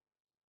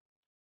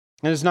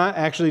 And it's not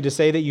actually to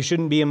say that you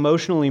shouldn't be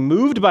emotionally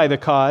moved by the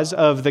cause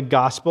of the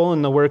gospel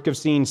and the work of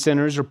seeing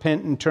sinners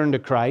repent and turn to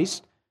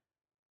Christ,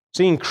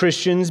 seeing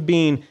Christians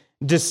being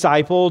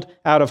discipled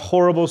out of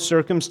horrible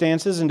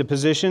circumstances into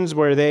positions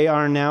where they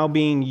are now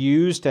being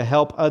used to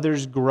help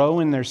others grow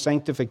in their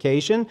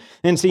sanctification,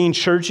 and seeing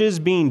churches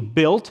being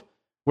built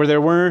where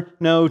there were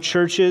no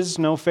churches,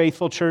 no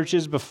faithful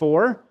churches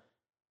before.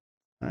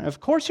 Of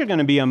course you're going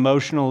to be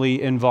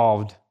emotionally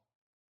involved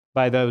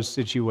by those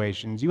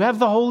situations. You have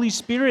the Holy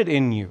Spirit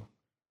in you.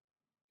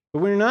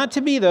 But we're not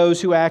to be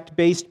those who act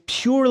based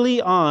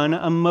purely on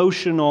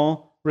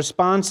emotional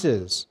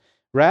responses.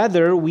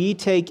 Rather, we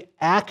take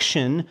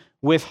action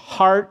with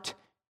heart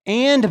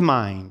and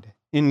mind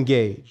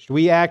engaged.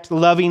 We act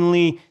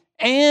lovingly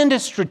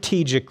and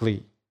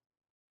strategically.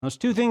 Those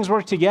two things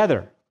work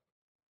together.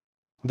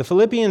 The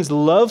Philippians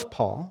love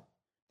Paul.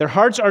 Their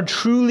hearts are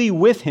truly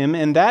with him,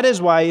 and that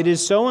is why it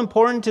is so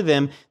important to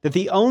them that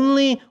the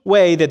only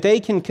way that they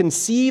can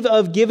conceive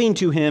of giving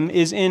to him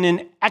is in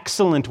an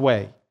excellent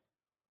way.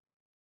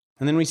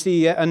 And then we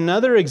see yet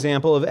another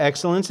example of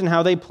excellence in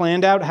how they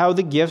planned out how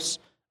the gifts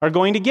are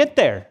going to get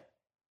there.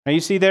 Now you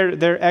see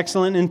their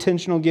excellent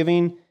intentional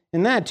giving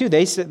in that too.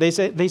 They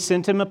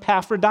sent him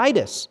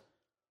Epaphroditus.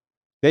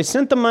 They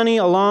sent the money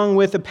along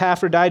with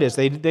Epaphroditus.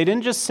 They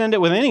didn't just send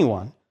it with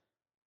anyone.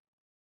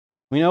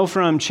 We know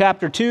from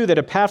chapter 2 that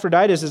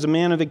Epaphroditus is a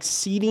man of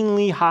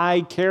exceedingly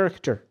high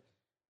character.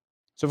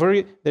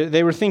 So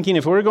they were thinking,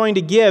 if we're going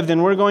to give,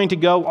 then we're going to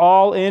go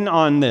all in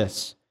on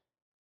this.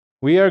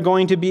 We are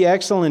going to be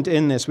excellent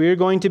in this. We are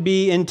going to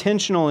be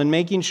intentional in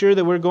making sure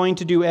that we're going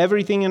to do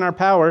everything in our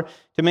power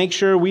to make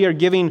sure we are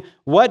giving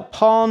what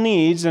Paul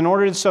needs in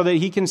order so that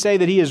he can say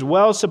that he is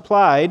well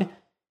supplied.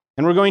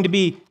 And we're going to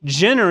be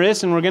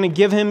generous, and we're going to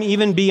give him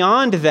even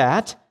beyond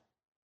that,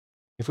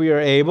 if we are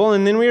able,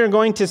 and then we are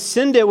going to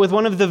send it with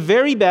one of the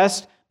very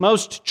best,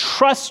 most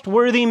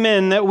trustworthy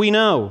men that we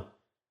know.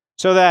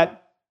 So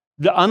that,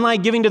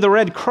 unlike giving to the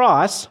Red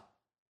Cross,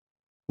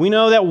 we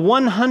know that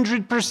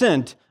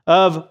 100%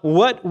 of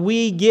what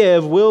we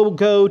give will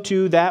go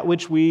to that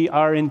which we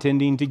are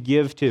intending to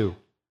give to.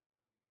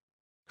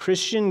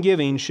 Christian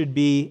giving should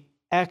be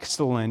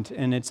excellent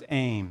in its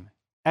aim.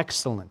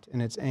 Excellent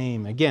in its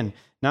aim. Again,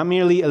 not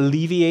merely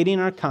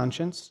alleviating our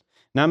conscience,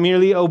 not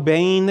merely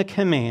obeying the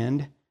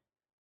command,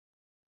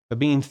 but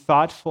being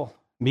thoughtful,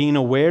 being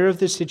aware of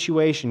the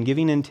situation,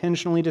 giving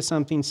intentionally to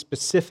something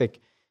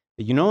specific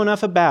that you know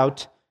enough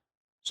about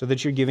so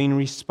that you're giving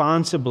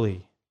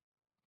responsibly.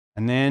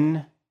 And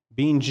then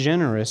being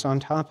generous on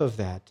top of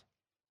that.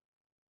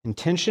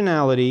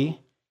 Intentionality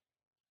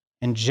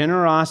and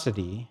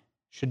generosity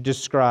should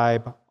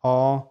describe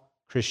all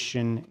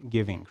Christian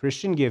giving.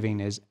 Christian giving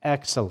is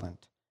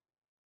excellent,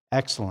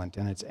 excellent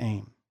in its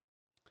aim.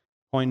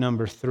 Point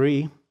number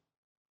 3.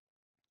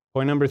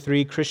 Point number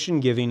 3,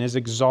 Christian giving is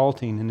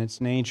exalting in its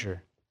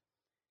nature.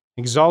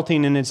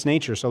 exalting in its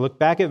nature. So look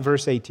back at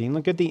verse 18.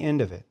 Look at the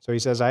end of it. So he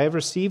says, I have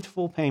received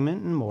full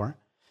payment and more.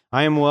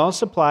 I am well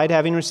supplied,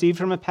 having received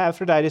from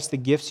Epaphroditus the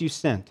gifts you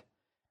sent,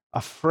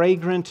 a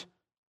fragrant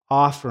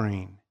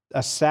offering,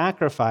 a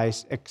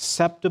sacrifice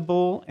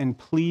acceptable and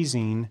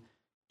pleasing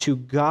to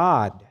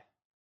God.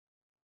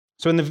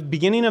 So in the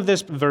beginning of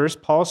this verse,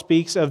 Paul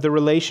speaks of the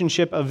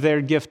relationship of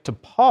their gift to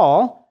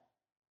Paul.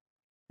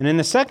 And in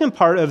the second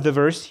part of the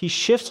verse, he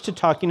shifts to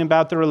talking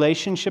about the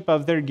relationship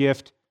of their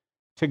gift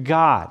to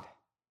God.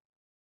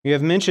 We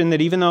have mentioned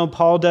that even though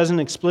Paul doesn't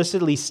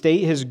explicitly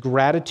state his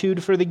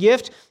gratitude for the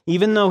gift,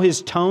 even though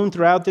his tone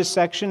throughout this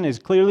section is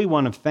clearly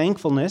one of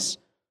thankfulness,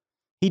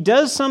 he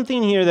does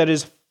something here that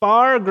is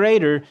far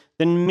greater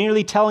than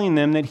merely telling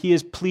them that he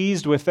is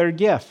pleased with their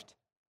gift.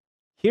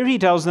 Here he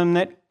tells them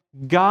that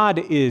God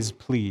is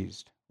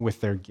pleased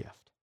with their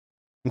gift.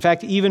 In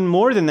fact, even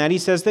more than that, he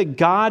says that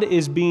God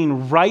is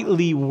being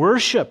rightly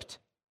worshiped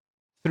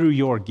through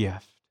your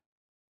gift.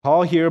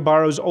 Paul here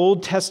borrows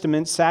Old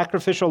Testament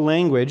sacrificial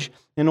language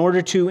in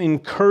order to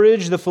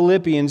encourage the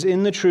Philippians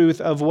in the truth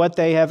of what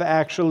they have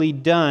actually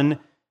done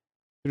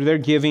through their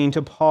giving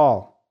to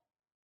Paul.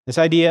 This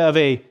idea of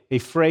a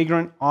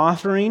fragrant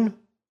offering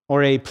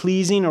or a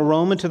pleasing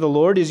aroma to the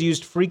Lord is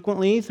used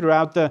frequently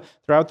throughout the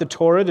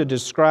Torah to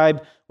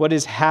describe what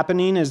is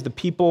happening as the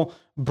people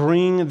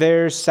bring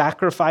their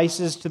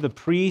sacrifices to the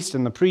priest,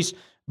 and the priest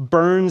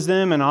burns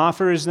them and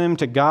offers them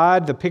to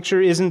God. The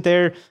picture isn't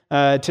there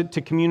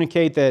to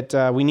communicate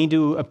that we need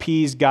to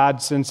appease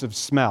God's sense of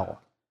smell.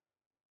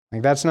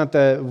 Like that's not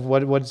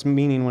what it's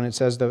meaning when it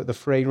says the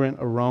fragrant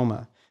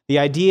aroma. The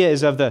idea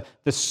is of the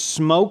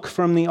smoke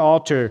from the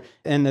altar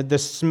and the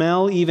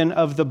smell even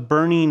of the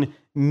burning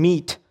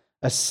meat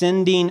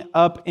ascending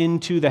up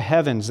into the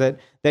heavens,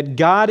 that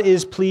God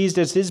is pleased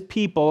as his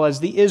people, as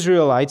the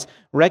Israelites,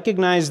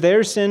 recognize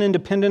their sin and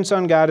dependence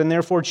on God and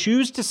therefore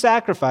choose to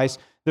sacrifice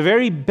the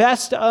very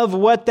best of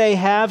what they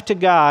have to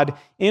God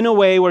in a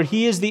way where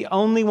he is the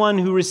only one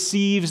who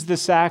receives the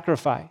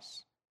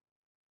sacrifice.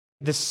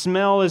 The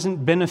smell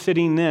isn't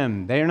benefiting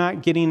them. They're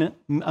not getting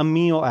a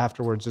meal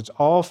afterwards. It's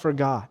all for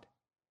God.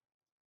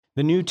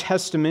 The New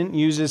Testament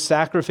uses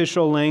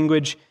sacrificial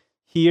language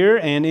here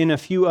and in a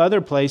few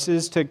other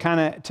places to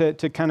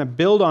kind of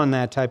build on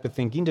that type of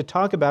thinking, to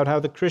talk about how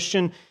the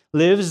Christian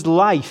lives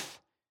life.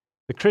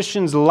 The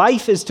Christian's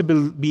life is to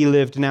be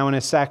lived now in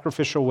a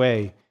sacrificial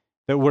way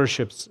that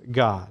worships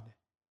God.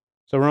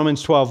 So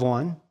Romans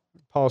 12:1,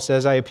 Paul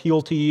says, I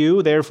appeal to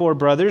you, therefore,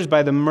 brothers,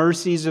 by the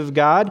mercies of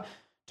God,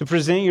 to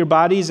present your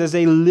bodies as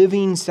a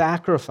living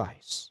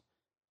sacrifice,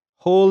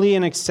 holy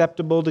and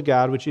acceptable to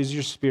God, which is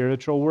your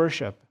spiritual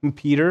worship. And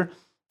Peter,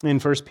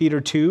 in 1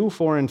 Peter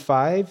 2:4 and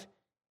 5,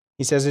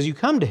 he says, as you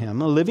come to him,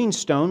 a living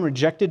stone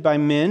rejected by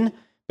men,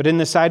 but in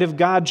the sight of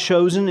God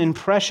chosen and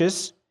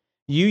precious,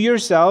 you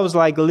yourselves,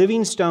 like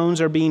living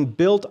stones, are being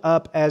built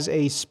up as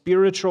a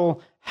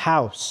spiritual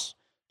house,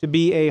 to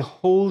be a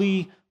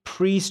holy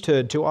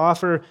priesthood, to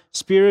offer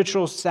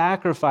spiritual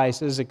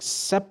sacrifices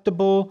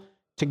acceptable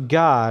to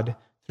God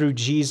through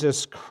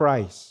Jesus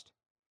Christ.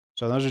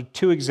 So those are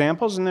two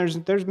examples, and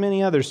there's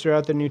many others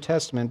throughout the New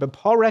Testament. But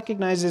Paul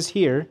recognizes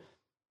here,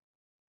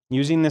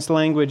 using this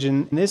language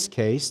in this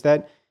case,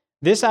 that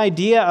this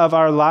idea of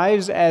our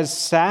lives as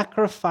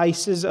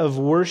sacrifices of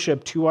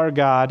worship to our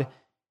God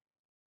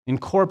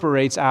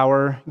incorporates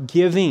our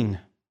giving.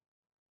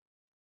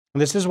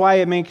 This is why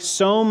it makes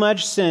so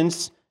much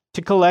sense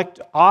to collect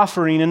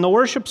offering in the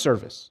worship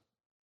service,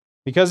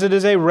 because it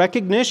is a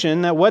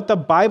recognition that what the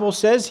Bible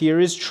says here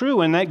is true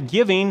and that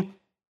giving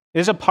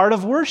is a part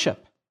of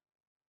worship.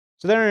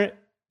 So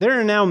there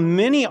are now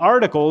many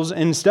articles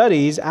and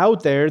studies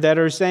out there that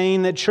are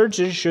saying that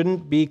churches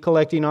shouldn't be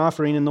collecting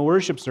offering in the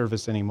worship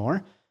service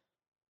anymore.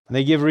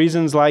 They give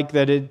reasons like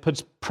that it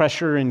puts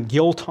pressure and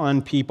guilt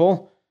on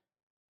people.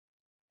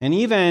 And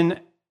even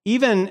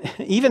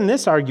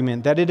this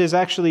argument that it is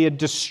actually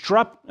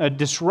a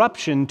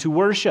disruption to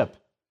worship.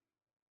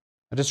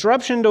 A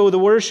disruption to the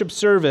worship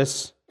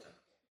service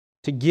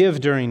to give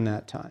during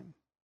that time.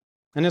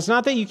 And it's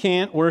not that you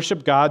can't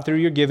worship God through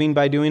your giving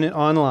by doing it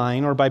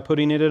online or by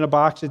putting it in a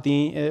box at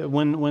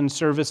when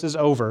service is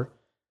over.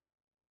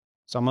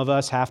 Some of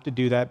us have to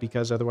do that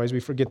because otherwise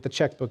we forget the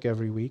checkbook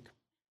every week.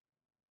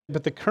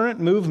 But the current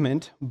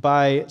movement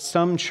by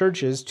some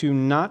churches to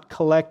not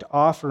collect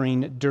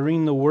offering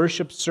during the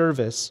worship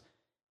service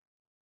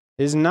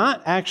is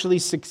not actually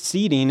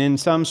succeeding in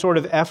some sort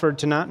of effort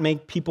to not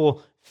make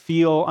people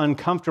feel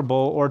uncomfortable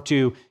or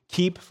to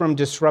keep from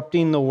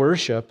disrupting the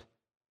worship.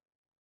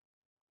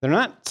 They're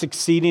not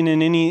succeeding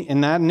in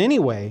any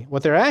way.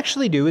 What they're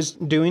actually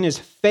doing is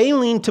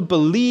failing to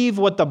believe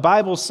what the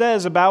Bible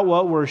says about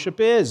what worship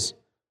is.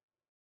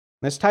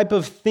 This type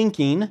of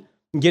thinking,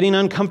 getting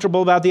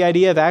uncomfortable about the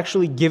idea of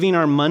actually giving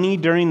our money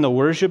during the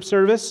worship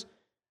service,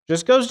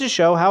 just goes to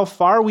show how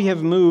far we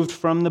have moved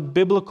from the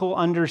biblical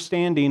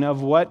understanding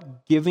of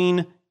what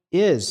giving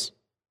is.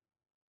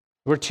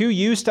 We're too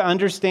used to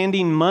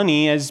understanding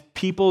money as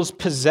people's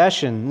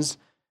possessions.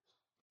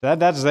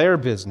 That's their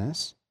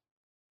business.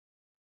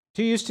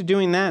 Too used to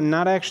doing that and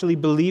not actually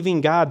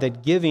believing God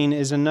that giving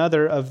is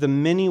another of the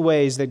many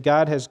ways that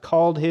God has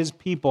called His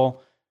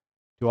people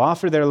to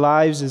offer their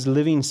lives as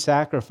living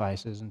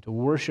sacrifices and to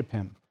worship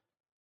Him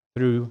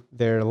through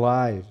their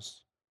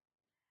lives.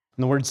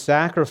 And the word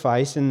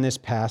sacrifice in this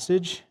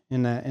passage,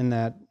 in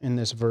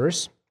this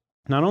verse,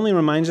 not only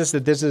reminds us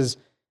that this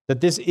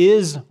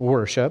is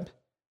worship,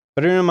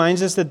 but it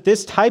reminds us that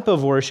this type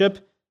of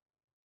worship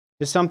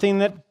is something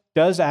that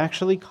does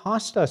actually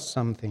cost us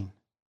something.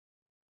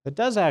 That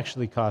does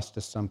actually cost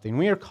us something.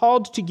 We are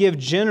called to give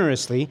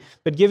generously,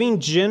 but giving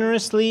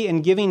generously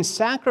and giving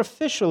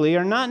sacrificially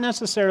are not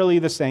necessarily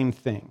the same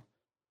thing.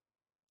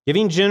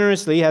 Giving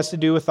generously has to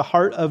do with the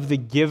heart of the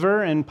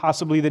giver and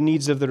possibly the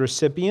needs of the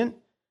recipient.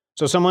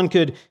 So someone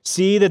could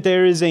see that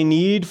there is a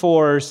need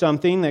for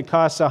something that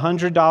costs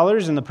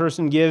 $100 and the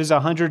person gives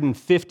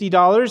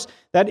 $150.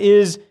 That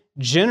is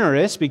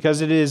generous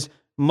because it is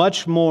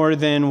much more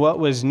than what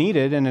was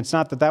needed, and it's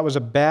not that that was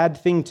a bad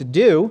thing to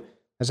do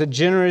as a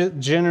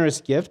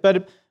generous gift,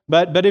 but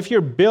if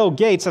you're Bill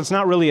Gates, that's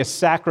not really a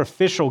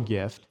sacrificial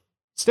gift.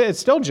 It's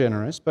still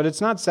generous, but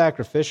it's not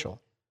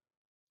sacrificial.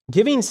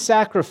 Giving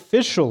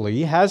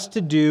sacrificially has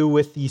to do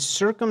with the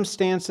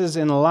circumstances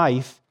in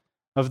life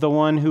of the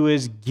one who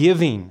is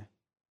giving,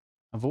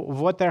 of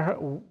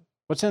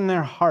what's in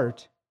their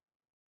heart,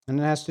 and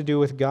it has to do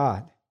with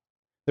God.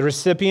 The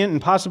recipient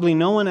and possibly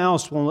no one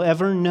else will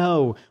ever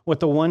know what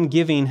the one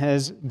giving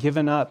has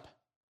given up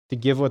to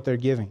give what they're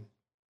giving,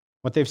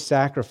 what they've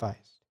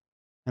sacrificed.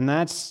 And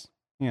that's,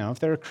 if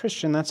they're a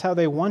Christian, that's how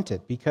they want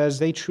it, because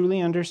they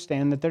truly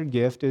understand that their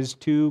gift is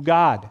to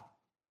God.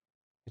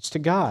 It's to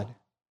God.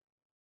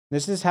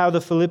 This is how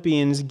the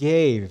Philippians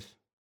gave.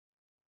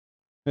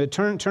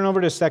 Turn over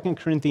to 2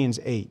 Corinthians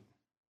 8.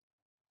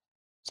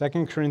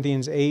 2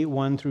 Corinthians 8,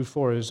 1 through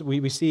 4.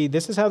 We see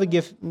this is how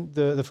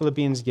the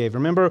Philippians gave.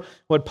 Remember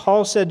what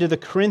Paul said to the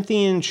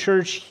Corinthian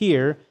church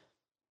here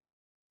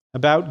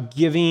about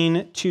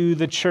giving to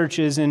the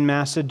churches in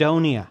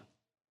Macedonia.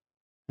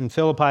 And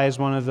Philippi is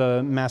one of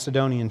the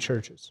Macedonian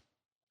churches.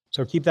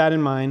 So keep that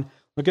in mind.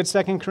 Look at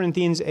 2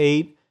 Corinthians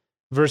 8,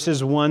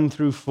 verses 1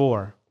 through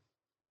 4.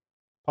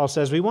 Paul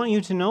says, "We want you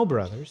to know,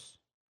 brothers,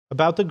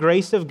 about the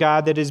grace of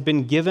God that has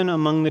been given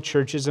among the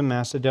churches of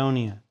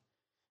Macedonia.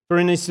 For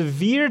in a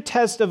severe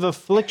test of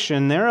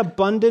affliction, their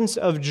abundance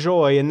of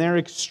joy and their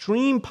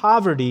extreme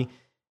poverty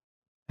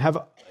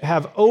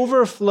have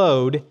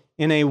overflowed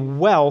in a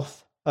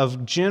wealth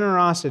of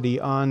generosity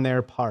on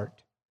their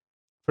part.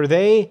 For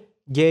they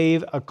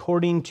gave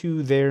according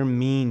to their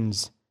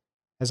means,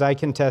 as I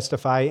can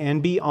testify,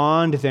 and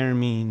beyond their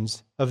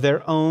means of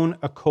their own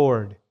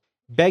accord,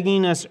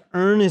 begging us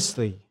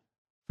earnestly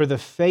for the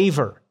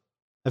favor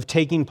of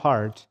taking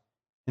part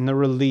in the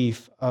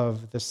relief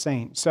of the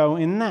saints." So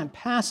in that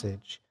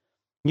passage,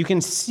 you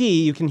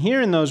can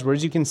hear in those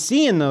words, you can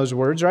see in those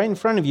words right in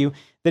front of you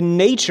the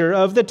nature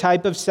of the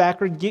type of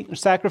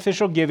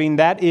sacrificial giving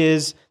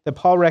that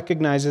Paul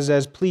recognizes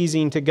as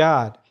pleasing to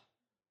God.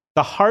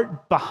 The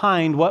heart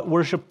behind what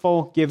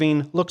worshipful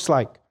giving looks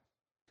like.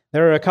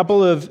 There are a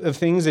couple of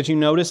things that you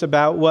notice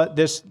about what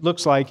this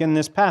looks like in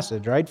this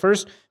passage, right?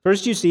 First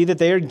you see that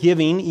they are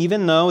giving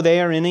even though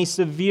they are in a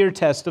severe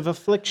test of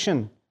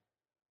affliction.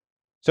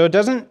 So it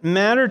doesn't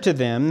matter to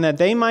them that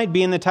they might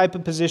be in the type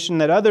of position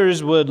that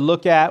others would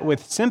look at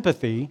with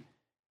sympathy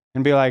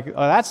and be like,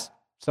 oh, that's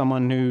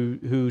someone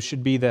who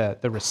should be the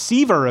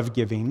receiver of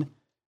giving,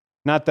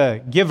 not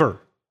the giver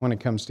when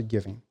it comes to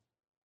giving.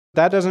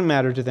 That doesn't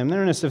matter to them.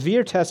 They're in a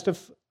severe test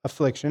of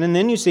affliction. And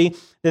then you see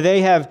that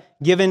they have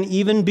given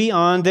even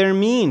beyond their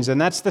means,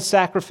 and that's the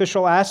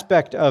sacrificial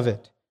aspect of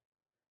it.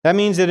 That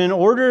means that in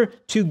order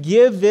to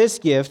give this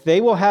gift,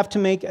 they will have to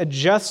make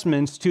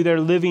adjustments to their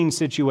living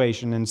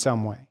situation in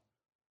some way.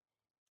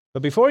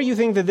 But before you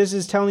think that this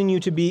is telling you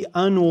to be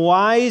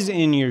unwise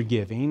in your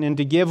giving and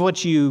to give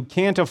what you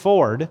can't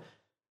afford,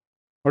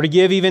 or to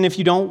give even if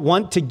you don't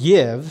want to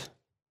give,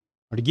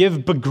 or to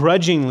give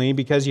begrudgingly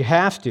because you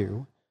have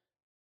to,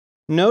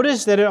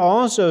 notice that it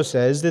also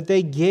says that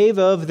they gave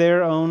of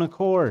their own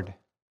accord.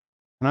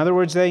 In other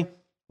words, they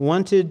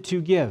wanted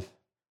to give.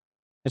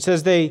 It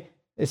says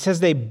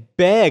they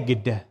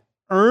begged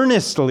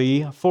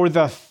earnestly for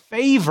the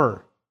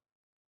favor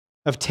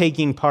of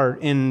taking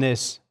part in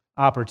this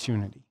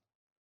opportunity.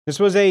 This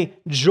was a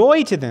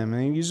joy to them.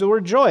 And they use the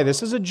word joy.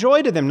 This is a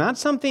joy to them, not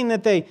something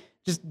that they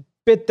just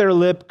bit their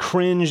lip,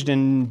 cringed,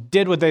 and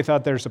did what they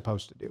thought they were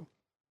supposed to do.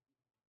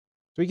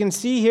 So we can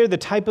see here the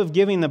type of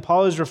giving that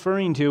Paul is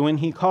referring to when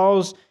he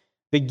calls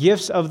the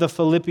gifts of the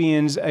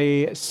Philippians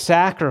a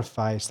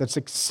sacrifice that's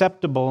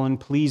acceptable and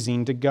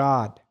pleasing to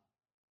God.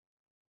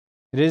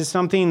 It is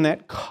something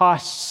that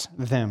costs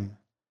them.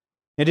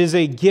 It is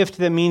a gift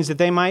that means that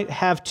they might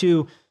have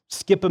to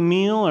skip a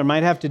meal or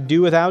might have to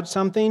do without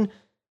something,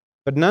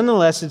 but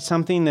nonetheless, it's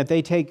something that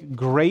they take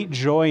great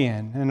joy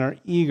in and are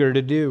eager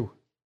to do.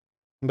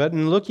 But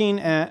in looking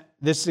at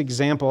this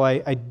example,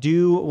 I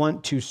do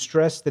want to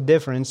stress the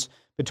difference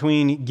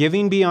between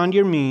giving beyond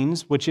your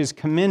means, which is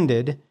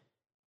commended,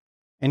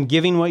 and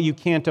giving what you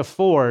can't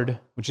afford,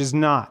 which is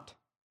not.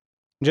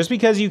 Just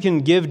because you can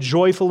give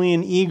joyfully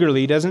and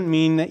eagerly doesn't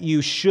mean that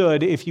you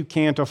should if you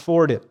can't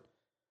afford it.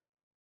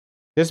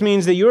 This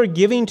means that you're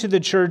giving to the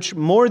church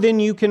more than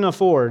you can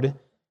afford.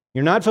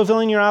 You're not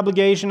fulfilling your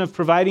obligation of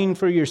providing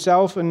for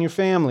yourself and your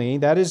family.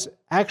 That is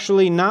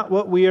actually not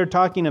what we are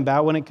talking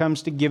about when it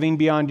comes to giving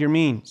beyond your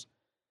means.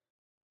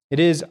 It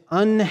is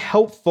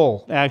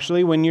unhelpful,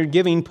 actually, when your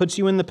giving puts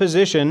you in the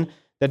position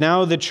that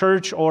now the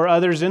church or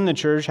others in the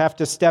church have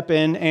to step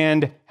in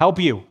and help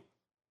you.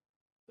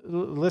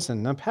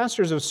 Listen, the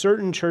pastors of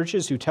certain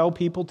churches who tell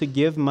people to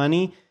give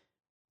money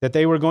that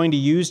they were going to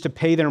use to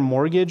pay their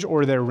mortgage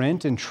or their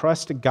rent and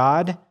trust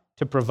God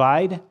to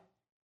provide,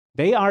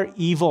 they are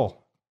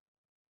evil.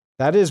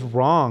 That is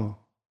wrong.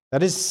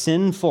 That is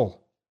sinful.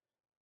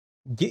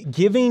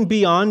 Giving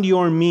beyond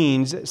your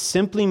means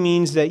simply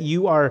means that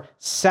you are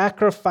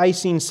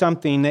sacrificing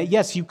something that,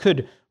 yes, you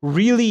could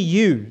really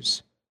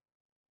use,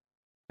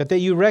 but that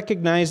you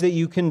recognize that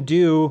you can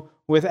do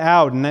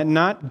without, and that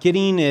not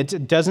getting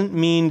it doesn't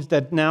mean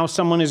that now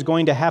someone is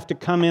going to have to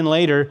come in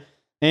later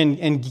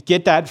and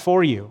get that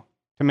for you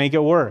to make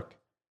it work.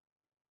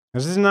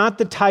 This is not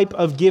the type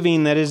of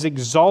giving that is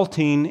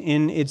exalting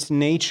in its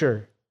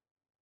nature.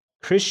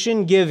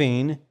 Christian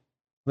giving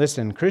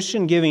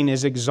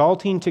is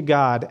exalting to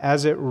God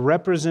as it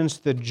represents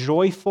the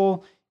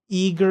joyful,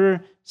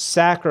 eager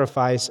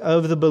sacrifice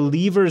of the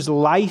believer's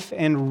life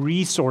and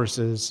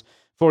resources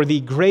for the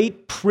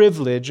great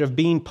privilege of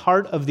being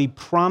part of the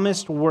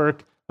promised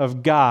work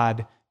of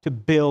God to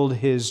build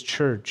His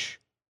church.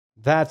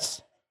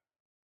 That's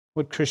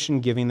what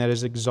Christian giving that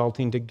is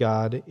exalting to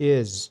God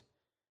is.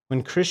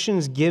 When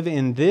Christians give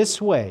in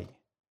this way,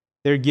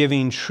 their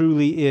giving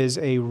truly is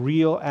a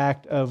real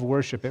act of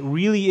worship. It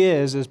really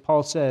is, as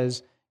Paul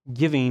says,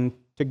 giving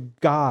to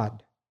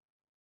God.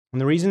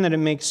 And the reason that it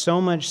makes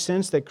so much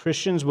sense that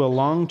Christians will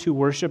long to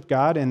worship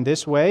God in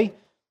this way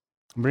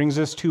brings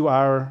us to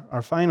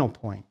our final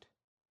point.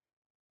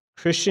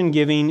 Christian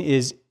giving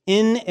is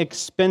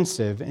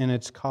inexpensive in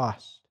its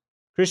cost.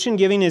 Christian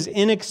giving is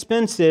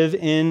inexpensive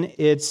in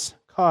its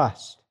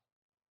cost.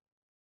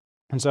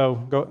 And so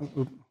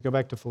go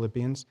back to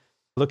Philippians.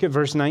 Look at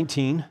verse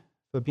 19.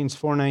 Philippians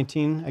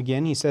 4:19,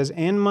 again, he says,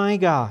 "And my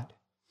God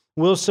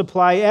will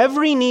supply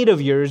every need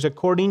of yours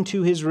according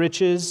to His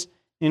riches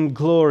in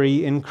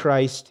glory in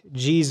Christ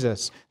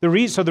Jesus."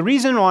 So the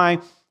reason why,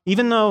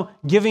 even though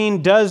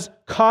giving does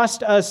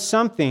cost us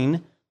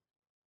something,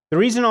 the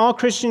reason all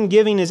Christian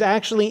giving is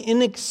actually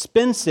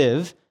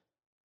inexpensive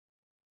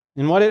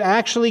and what it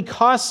actually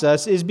costs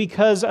us is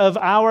because of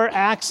our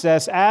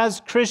access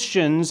as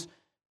Christians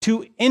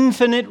to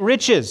infinite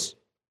riches.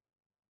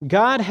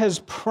 God has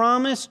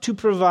promised to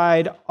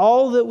provide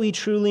all that we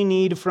truly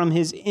need from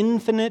His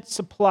infinite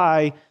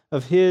supply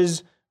of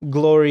His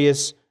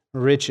glorious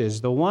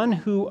riches. The one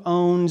who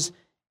owns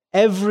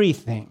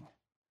everything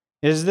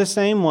is the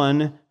same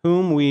one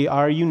whom we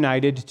are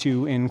united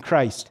to in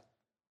Christ.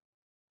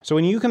 So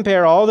when you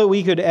compare all that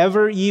we could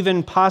ever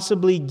even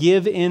possibly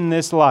give in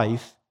this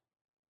life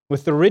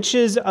with the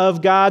riches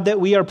of God that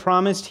we are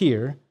promised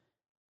here,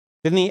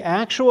 then the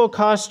actual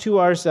cost to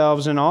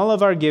ourselves and all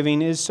of our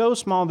giving is so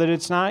small that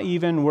it's not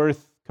even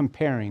worth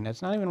comparing.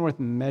 It's not even worth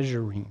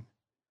measuring.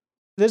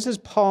 This is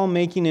Paul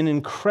making an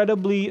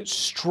incredibly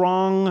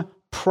strong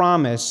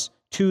promise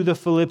to the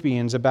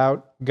Philippians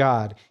about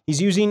God.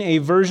 He's using a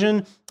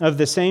version of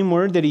the same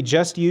word that he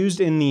just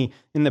used in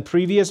the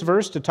previous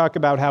verse to talk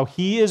about how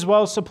he is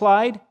well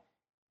supplied,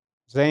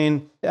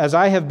 saying, "As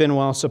I have been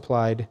well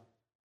supplied,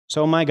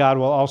 so my God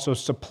will also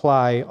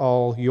supply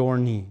all your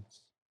needs."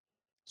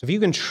 So if you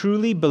can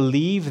truly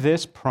believe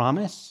this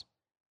promise,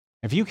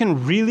 if you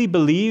can really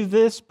believe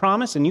this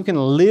promise and you can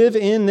live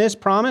in this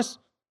promise,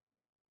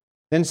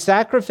 then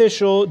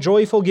sacrificial,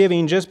 joyful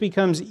giving just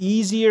becomes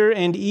easier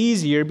and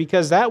easier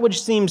because that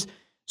which seems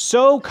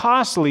so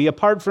costly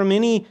apart from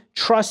any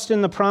trust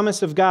in the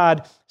promise of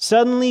God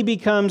suddenly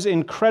becomes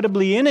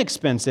incredibly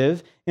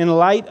inexpensive in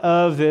light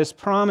of this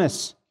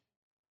promise.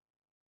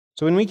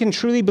 So when we can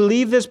truly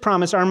believe this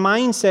promise, our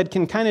mindset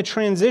can kind of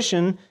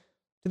transition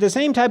to the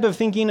same type of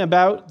thinking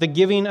about the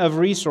giving of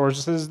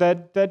resources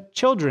that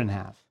children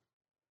have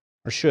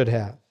or should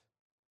have.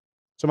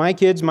 So my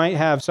kids might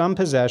have some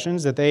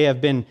possessions that they have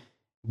been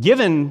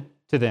given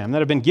to them, that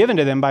have been given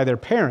to them by their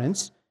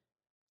parents,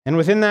 and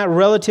within that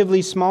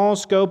relatively small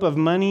scope of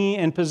money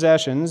and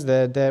possessions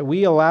that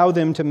we allow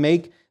them to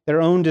make their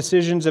own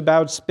decisions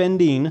about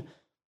spending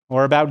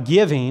or about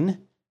giving,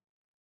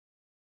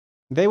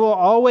 they will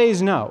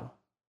always know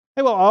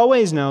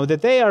that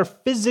they are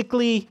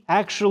physically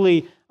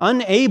actually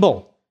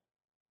unable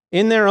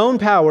in their own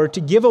power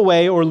to give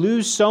away or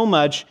lose so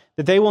much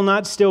that they will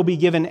not still be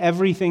given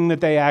everything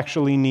that they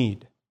actually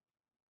need.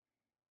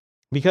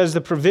 Because the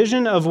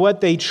provision of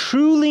what they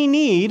truly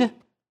need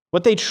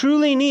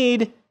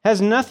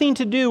has nothing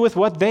to do with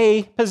what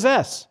they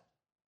possess,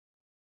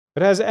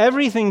 but has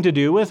everything to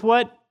do with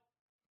what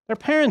their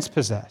parents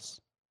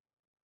possess.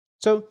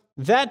 So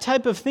that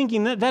type of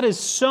thinking,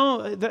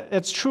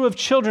 that's true of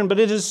children, but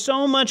it is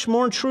so much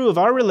more true of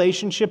our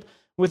relationship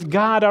with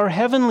God, our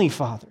Heavenly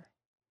Father.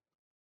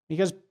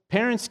 Because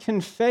Parents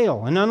can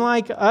fail. And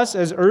unlike us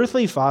as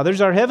earthly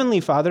fathers, our heavenly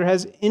Father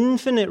has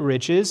infinite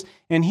riches,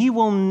 and he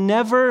will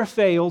never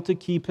fail to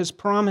keep his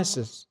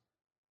promises.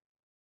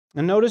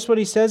 And notice what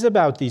he says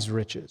about these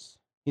riches.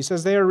 He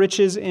says they are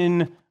riches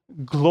in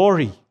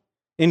glory.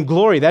 In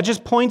glory. That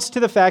just points to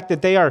the fact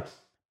that they are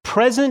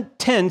present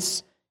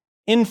tense,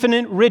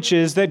 infinite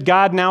riches that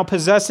God now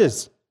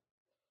possesses.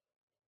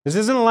 This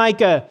isn't like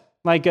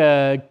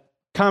a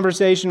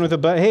conversation with a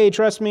buddy. Hey,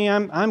 trust me,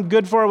 I'm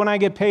good for it when I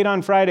get paid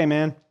on Friday,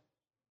 man.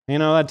 You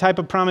know, that type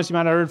of promise you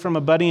might have heard from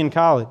a buddy in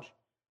college.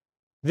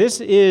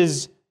 This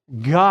is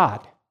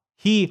God.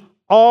 He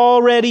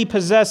already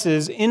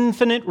possesses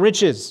infinite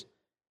riches.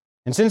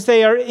 And since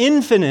they are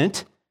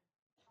infinite,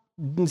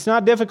 it's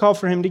not difficult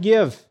for him to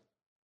give.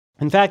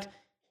 In fact,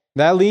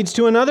 that leads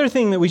to another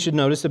thing that we should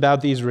notice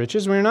about these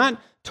riches. We're not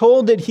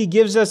told that he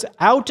gives us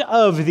out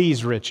of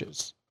these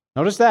riches.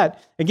 Notice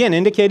that. Again,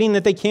 indicating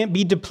that they can't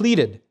be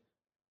depleted.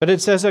 But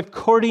it says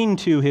according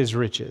to his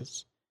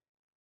riches.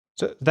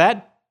 So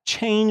that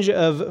change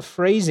of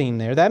phrasing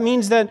there, that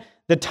means that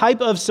the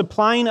type of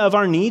supplying of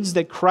our needs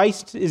that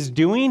Christ is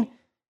doing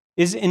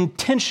is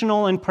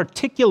intentional and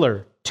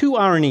particular to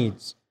our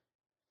needs.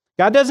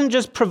 God doesn't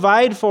just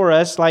provide for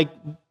us like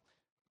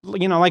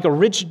a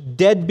rich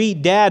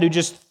deadbeat dad who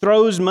just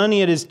throws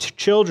money at his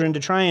children to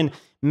try and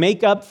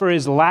make up for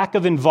his lack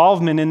of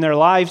involvement in their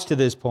lives to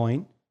this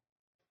point.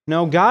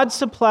 No, God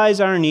supplies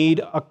our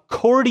needs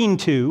according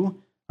to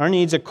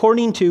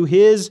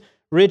his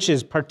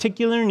riches,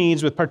 particular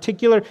needs with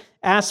particular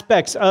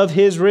aspects of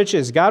his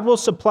riches. God will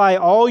supply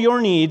all your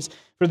needs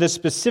for the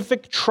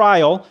specific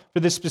trial,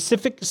 for the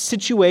specific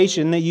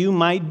situation that you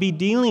might be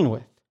dealing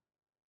with.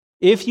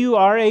 If you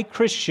are a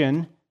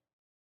Christian,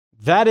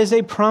 that is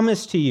a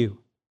promise to you.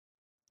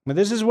 But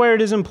this is where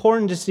it is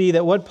important to see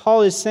that what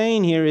Paul is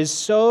saying here is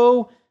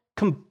so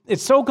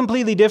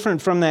completely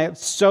different from that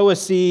sow a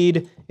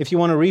seed, if you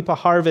want to reap a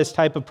harvest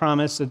type of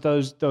promise that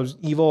those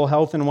evil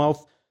health and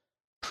wealth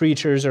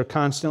preachers are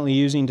constantly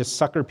using to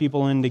sucker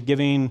people into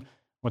giving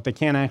what they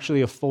can't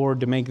actually afford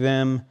to make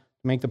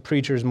the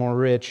preachers more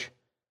rich.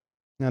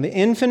 Now, the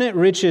infinite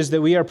riches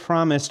that we are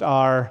promised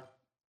are,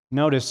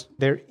 notice,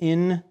 they're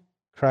in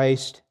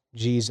Christ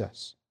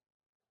Jesus.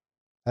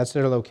 That's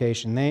their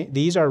location.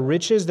 These are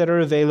riches that are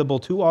available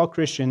to all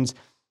Christians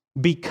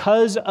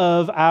because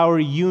of our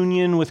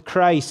union with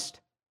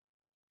Christ.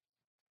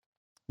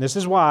 This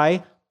is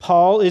why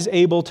Paul is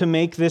able to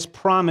make this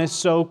promise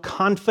so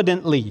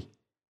confidently.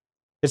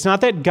 It's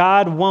not that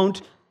God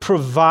won't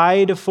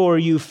provide for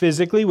you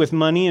physically with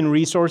money and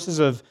resources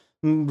of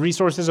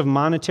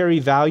monetary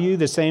value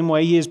the same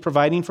way he is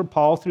providing for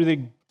Paul through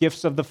the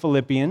gifts of the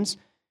Philippians.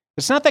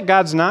 It's not that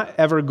God's not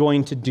ever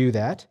going to do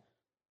that.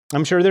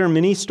 I'm sure there are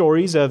many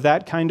stories of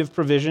that kind of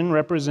provision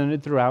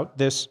represented throughout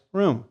this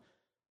room.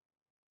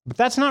 But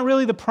that's not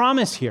really the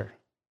promise here.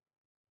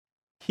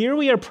 Here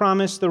we are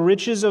promised the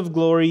riches of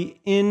glory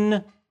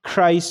in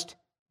Christ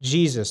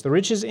Jesus. The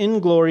riches in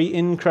glory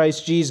in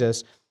Christ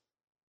Jesus.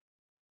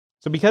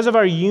 So because of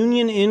our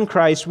union in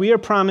Christ, we are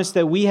promised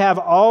that we have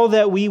all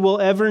that we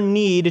will ever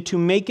need to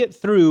make it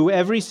through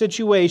every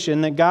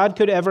situation that God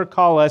could ever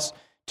call us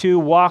to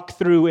walk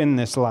through in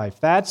this life.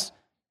 That's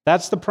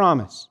the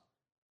promise.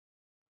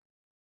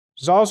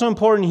 It's also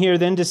important here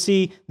then to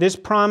see this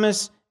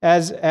promise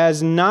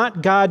as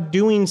not God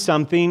doing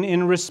something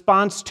in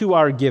response to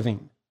our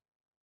giving.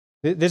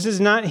 This is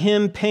not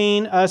him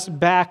paying us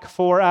back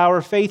for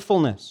our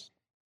faithfulness.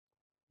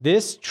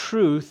 This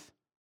truth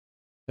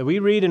that we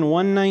read in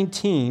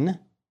 119,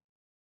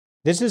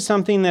 this is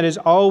something that is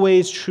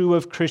always true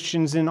of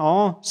Christians in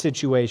all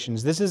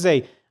situations. This is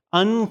an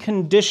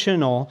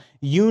unconditional,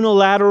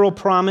 unilateral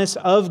promise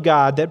of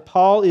God that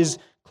Paul is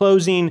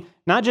closing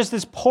not just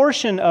this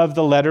portion of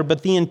the letter,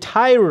 but the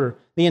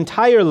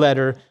entire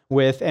letter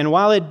with. And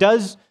while it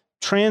does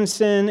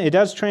transcend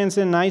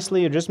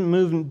nicely, it does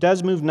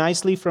move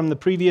nicely from the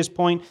previous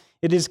point,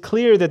 it is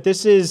clear that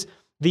this is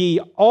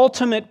the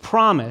ultimate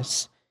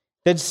promise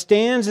that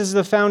stands as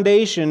the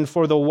foundation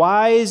for the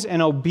wise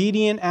and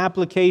obedient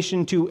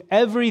application to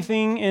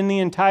everything in the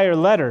entire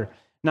letter,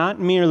 not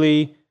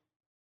merely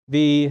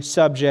the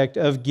subject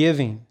of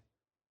giving.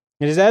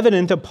 It is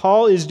evident that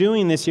Paul is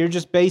doing this here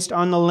just based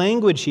on the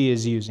language he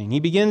is using. He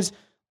begins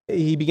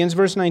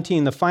verse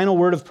 19, the final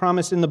word of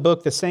promise in the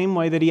book, the same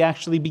way that he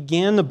actually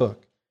began the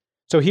book.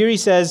 So here he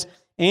says,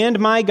 "And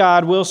my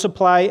God will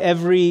supply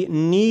every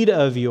need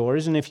of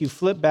yours." And if you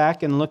flip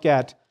back and look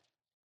at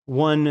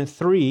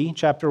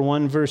chapter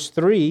 1, verse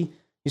 3,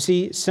 you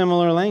see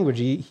similar language.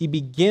 He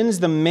begins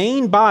the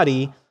main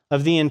body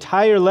of the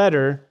entire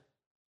letter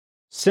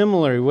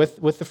similarly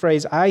with the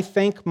phrase, "I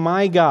thank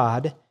my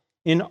God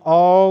in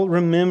all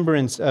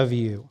remembrance of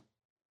you."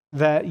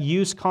 That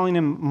use, calling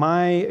him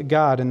my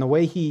God, and the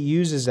way he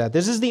uses that.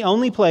 This is the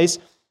only place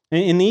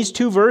in these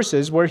two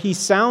verses where he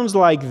sounds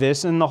like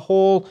this in the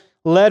whole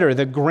letter.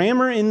 The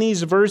grammar in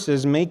these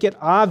verses make it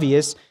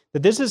obvious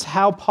that this is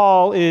how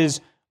Paul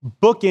is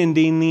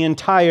bookending the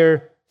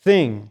entire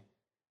thing.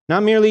 He's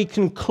not merely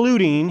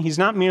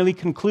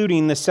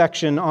concluding the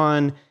section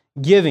on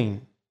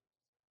giving.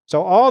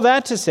 So all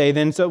that to say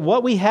then, so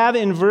what we have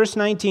in verse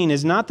 19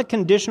 is not the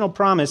conditional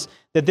promise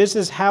that this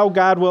is how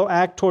God will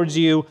act towards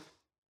you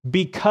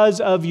because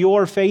of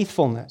your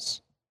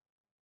faithfulness.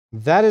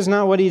 That is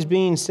not what he's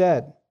being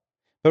said.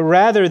 But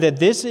rather that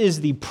this is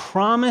the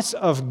promise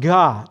of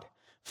God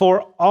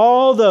for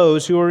all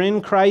those who are in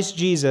Christ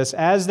Jesus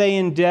as they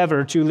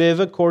endeavor to live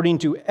according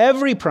to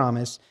every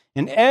promise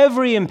and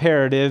every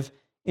imperative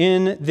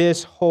in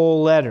this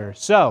whole letter.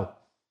 So,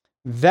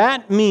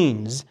 that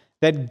means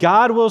that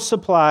God will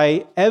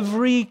supply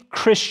every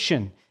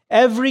Christian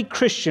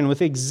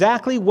with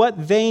exactly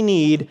what they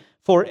need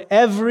for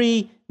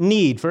every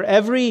need, for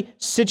every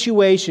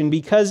situation,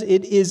 because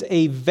it is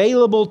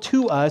available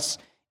to us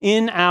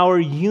in our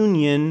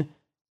union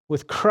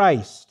with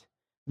Christ.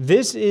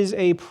 This is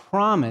a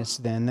promise,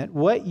 then, that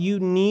what you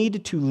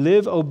need to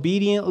live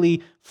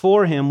obediently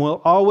for Him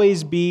will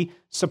always be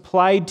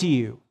supplied to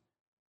you.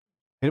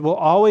 It will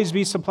always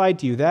be supplied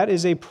to you. That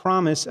is a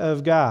promise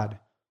of God.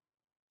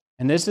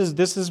 And this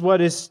is what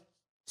is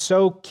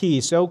so key,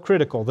 so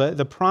critical.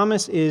 The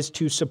promise is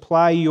to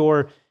supply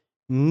your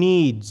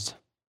needs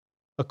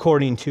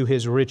according to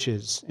His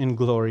riches in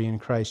glory in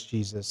Christ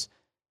Jesus.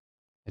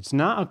 It's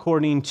not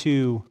according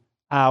to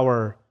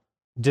our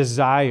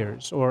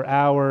desires or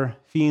our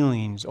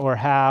feelings or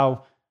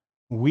how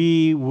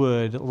we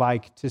would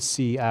like to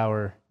see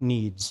our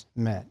needs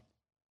met.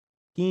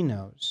 He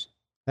knows.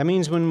 That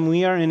means when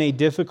we are in a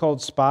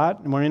difficult spot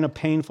and we're in a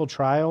painful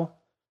trial,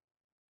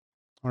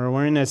 or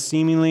we're in a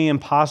seemingly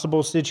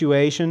impossible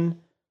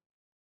situation,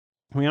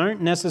 we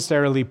aren't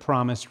necessarily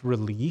promised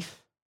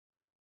relief.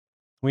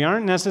 We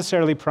aren't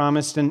necessarily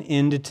promised an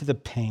end to the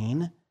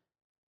pain.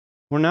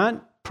 We're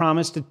not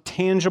promised a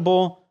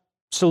tangible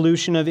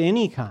solution of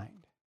any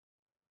kind.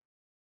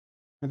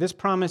 Now, this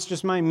promise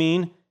just might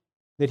mean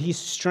that He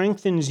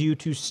strengthens you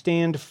to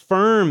stand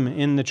firm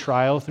in the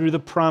trial through the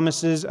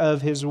promises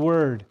of His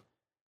Word.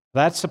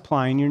 That's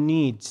supplying your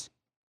needs.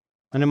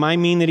 And it might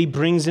mean that He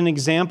brings an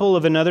example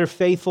of another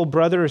faithful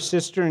brother or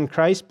sister in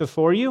Christ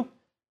before you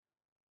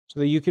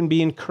so that you can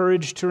be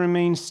encouraged to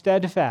remain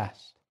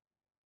steadfast.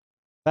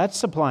 That's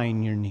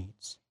supplying your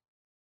needs.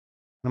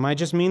 It might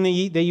just mean that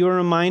you are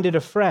reminded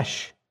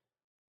afresh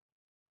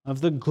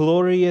of the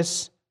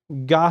glorious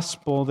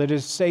gospel that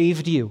has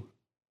saved you,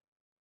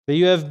 that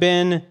you have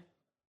been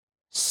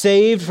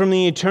saved from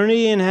the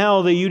eternity in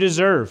hell that you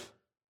deserve.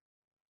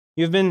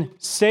 You've been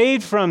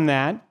saved from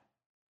that,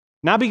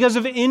 not because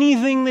of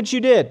anything that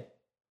you did,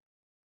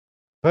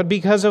 but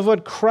because of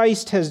what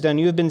Christ has done.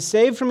 You have been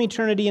saved from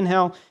eternity in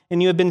hell,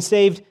 and you have been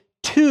saved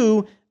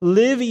to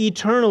live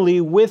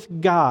eternally with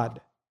God.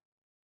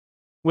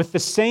 With the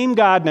same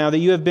God now that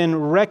you have been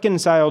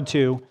reconciled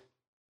to,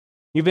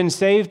 you've been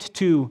saved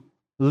to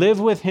live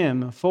with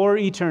Him for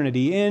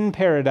eternity in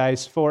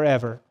paradise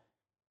forever,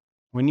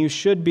 when you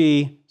should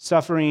be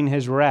suffering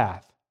His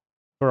wrath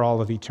for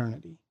all of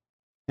eternity.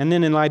 And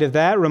then in light of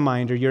that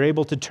reminder, you're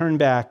able to turn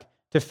back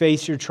to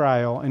face your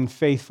trial and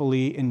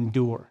faithfully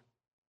endure.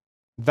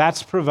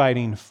 That's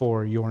providing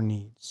for your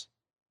needs.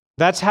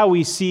 That's how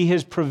we see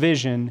His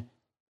provision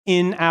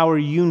in our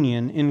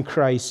union in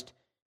Christ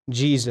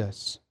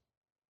Jesus.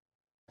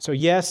 So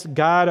yes,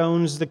 God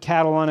owns the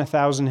cattle on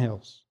 1,000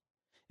 hills.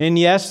 And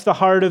yes, the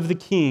heart of the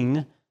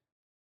king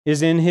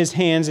is in His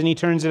hands, and He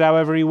turns it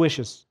however He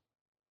wishes.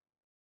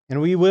 And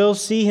we will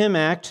see Him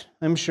act,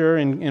 I'm sure,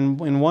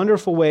 in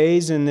wonderful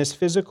ways in this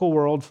physical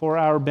world for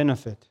our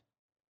benefit.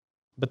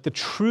 But the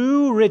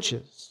true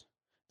riches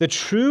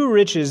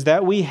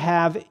that we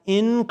have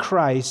in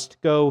Christ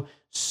go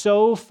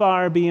so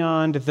far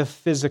beyond the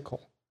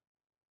physical.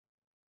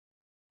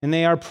 And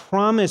they are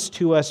promised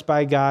to us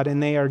by God,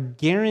 and they are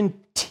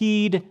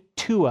guaranteed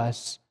to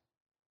us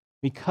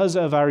because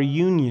of our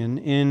union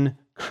in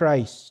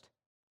Christ.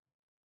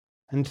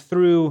 And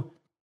through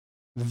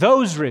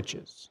those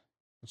riches,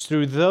 it's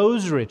through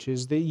those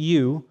riches that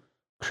you,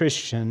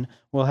 Christian,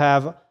 will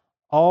have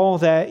all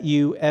that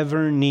you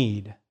ever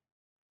need.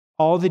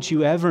 All that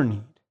you ever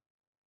need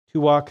to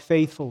walk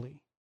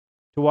faithfully,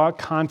 to walk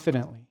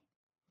confidently,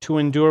 to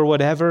endure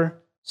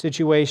whatever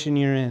situation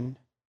you're in.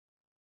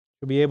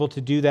 You'll be able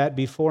to do that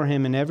before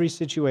Him in every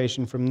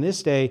situation from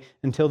this day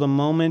until the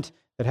moment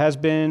that has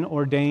been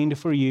ordained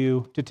for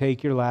you to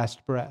take your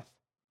last breath.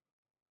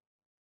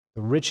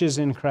 The riches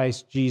in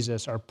Christ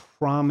Jesus are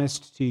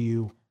promised to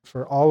you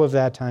for all of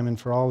that time and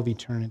for all of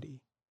eternity.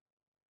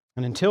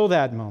 And until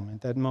that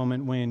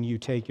moment when you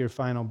take your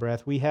final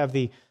breath, we have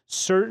the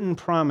certain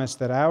promise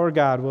that our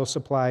God will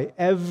supply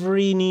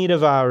every need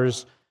of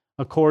ours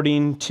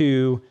according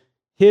to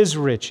His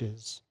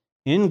riches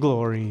in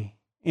glory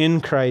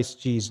in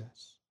Christ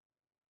Jesus.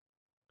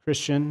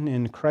 Christian,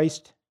 in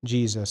Christ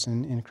Jesus,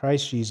 in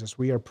Christ Jesus,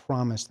 we are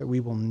promised that we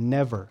will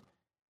never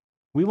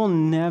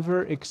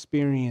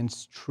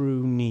experience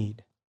true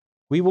need.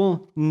 We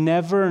will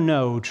never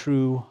know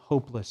true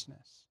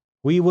hopelessness.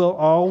 We will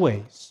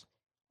always,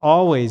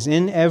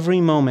 in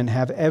every moment,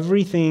 have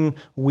everything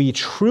we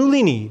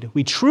truly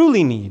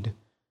need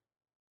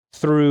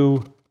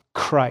through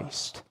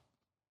Christ.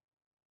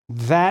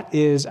 That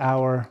is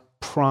our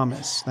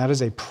promise. That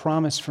is a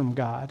promise from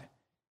God,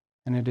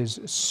 and it is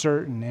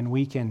certain, and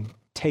we can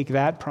take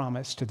that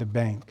promise to the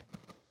bank.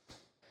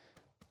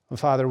 Well,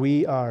 Father,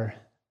 we are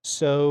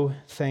so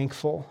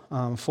thankful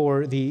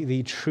for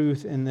the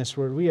truth in this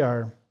word. We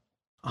are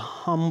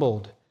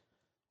humbled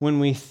when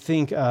we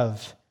think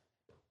of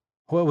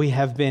what we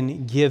have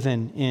been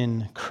given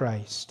in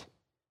Christ.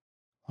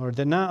 Lord,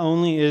 that not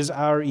only is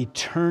our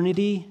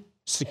eternity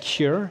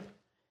secure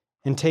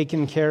and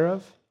taken care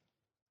of,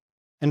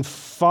 and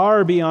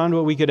far beyond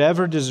what we could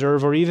ever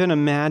deserve or even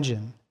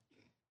imagine,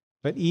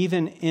 but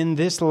even in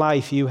this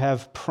life you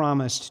have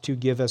promised to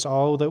give us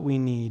all that we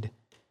need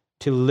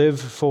to live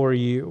for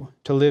you,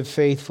 to live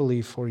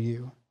faithfully for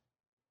you.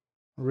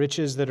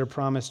 Riches that are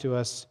promised to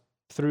us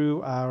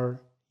through our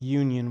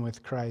union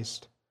with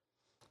Christ.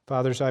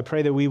 Father, so I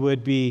pray that we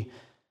would be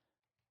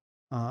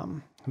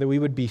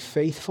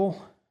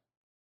faithful,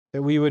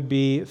 that we would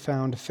be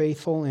found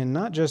faithful in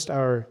not just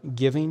our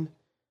giving,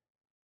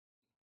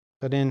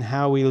 but in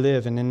how we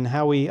live and in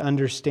how we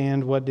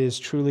understand what is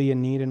truly a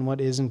need and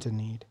what isn't a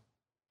need.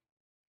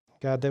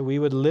 God, that we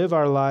would live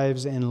our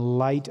lives in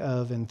light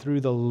of and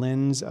through the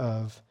lens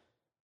of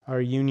our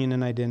union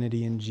and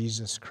identity in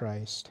Jesus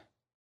Christ.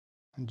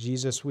 And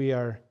Jesus, we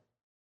are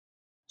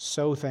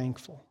so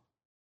thankful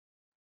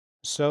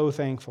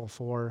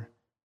for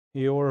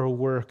your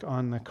work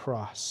on the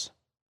cross.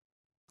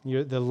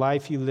 The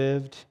life you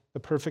lived, the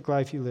perfect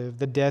life you lived,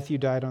 the death you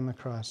died on the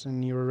cross,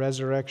 and your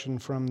resurrection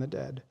from the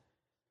dead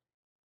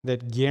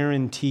that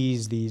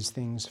guarantees these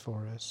things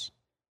for us.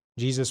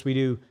 Jesus, we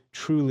do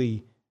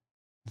truly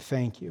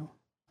thank you.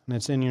 And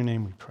it's in your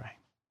name we pray.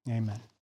 Amen.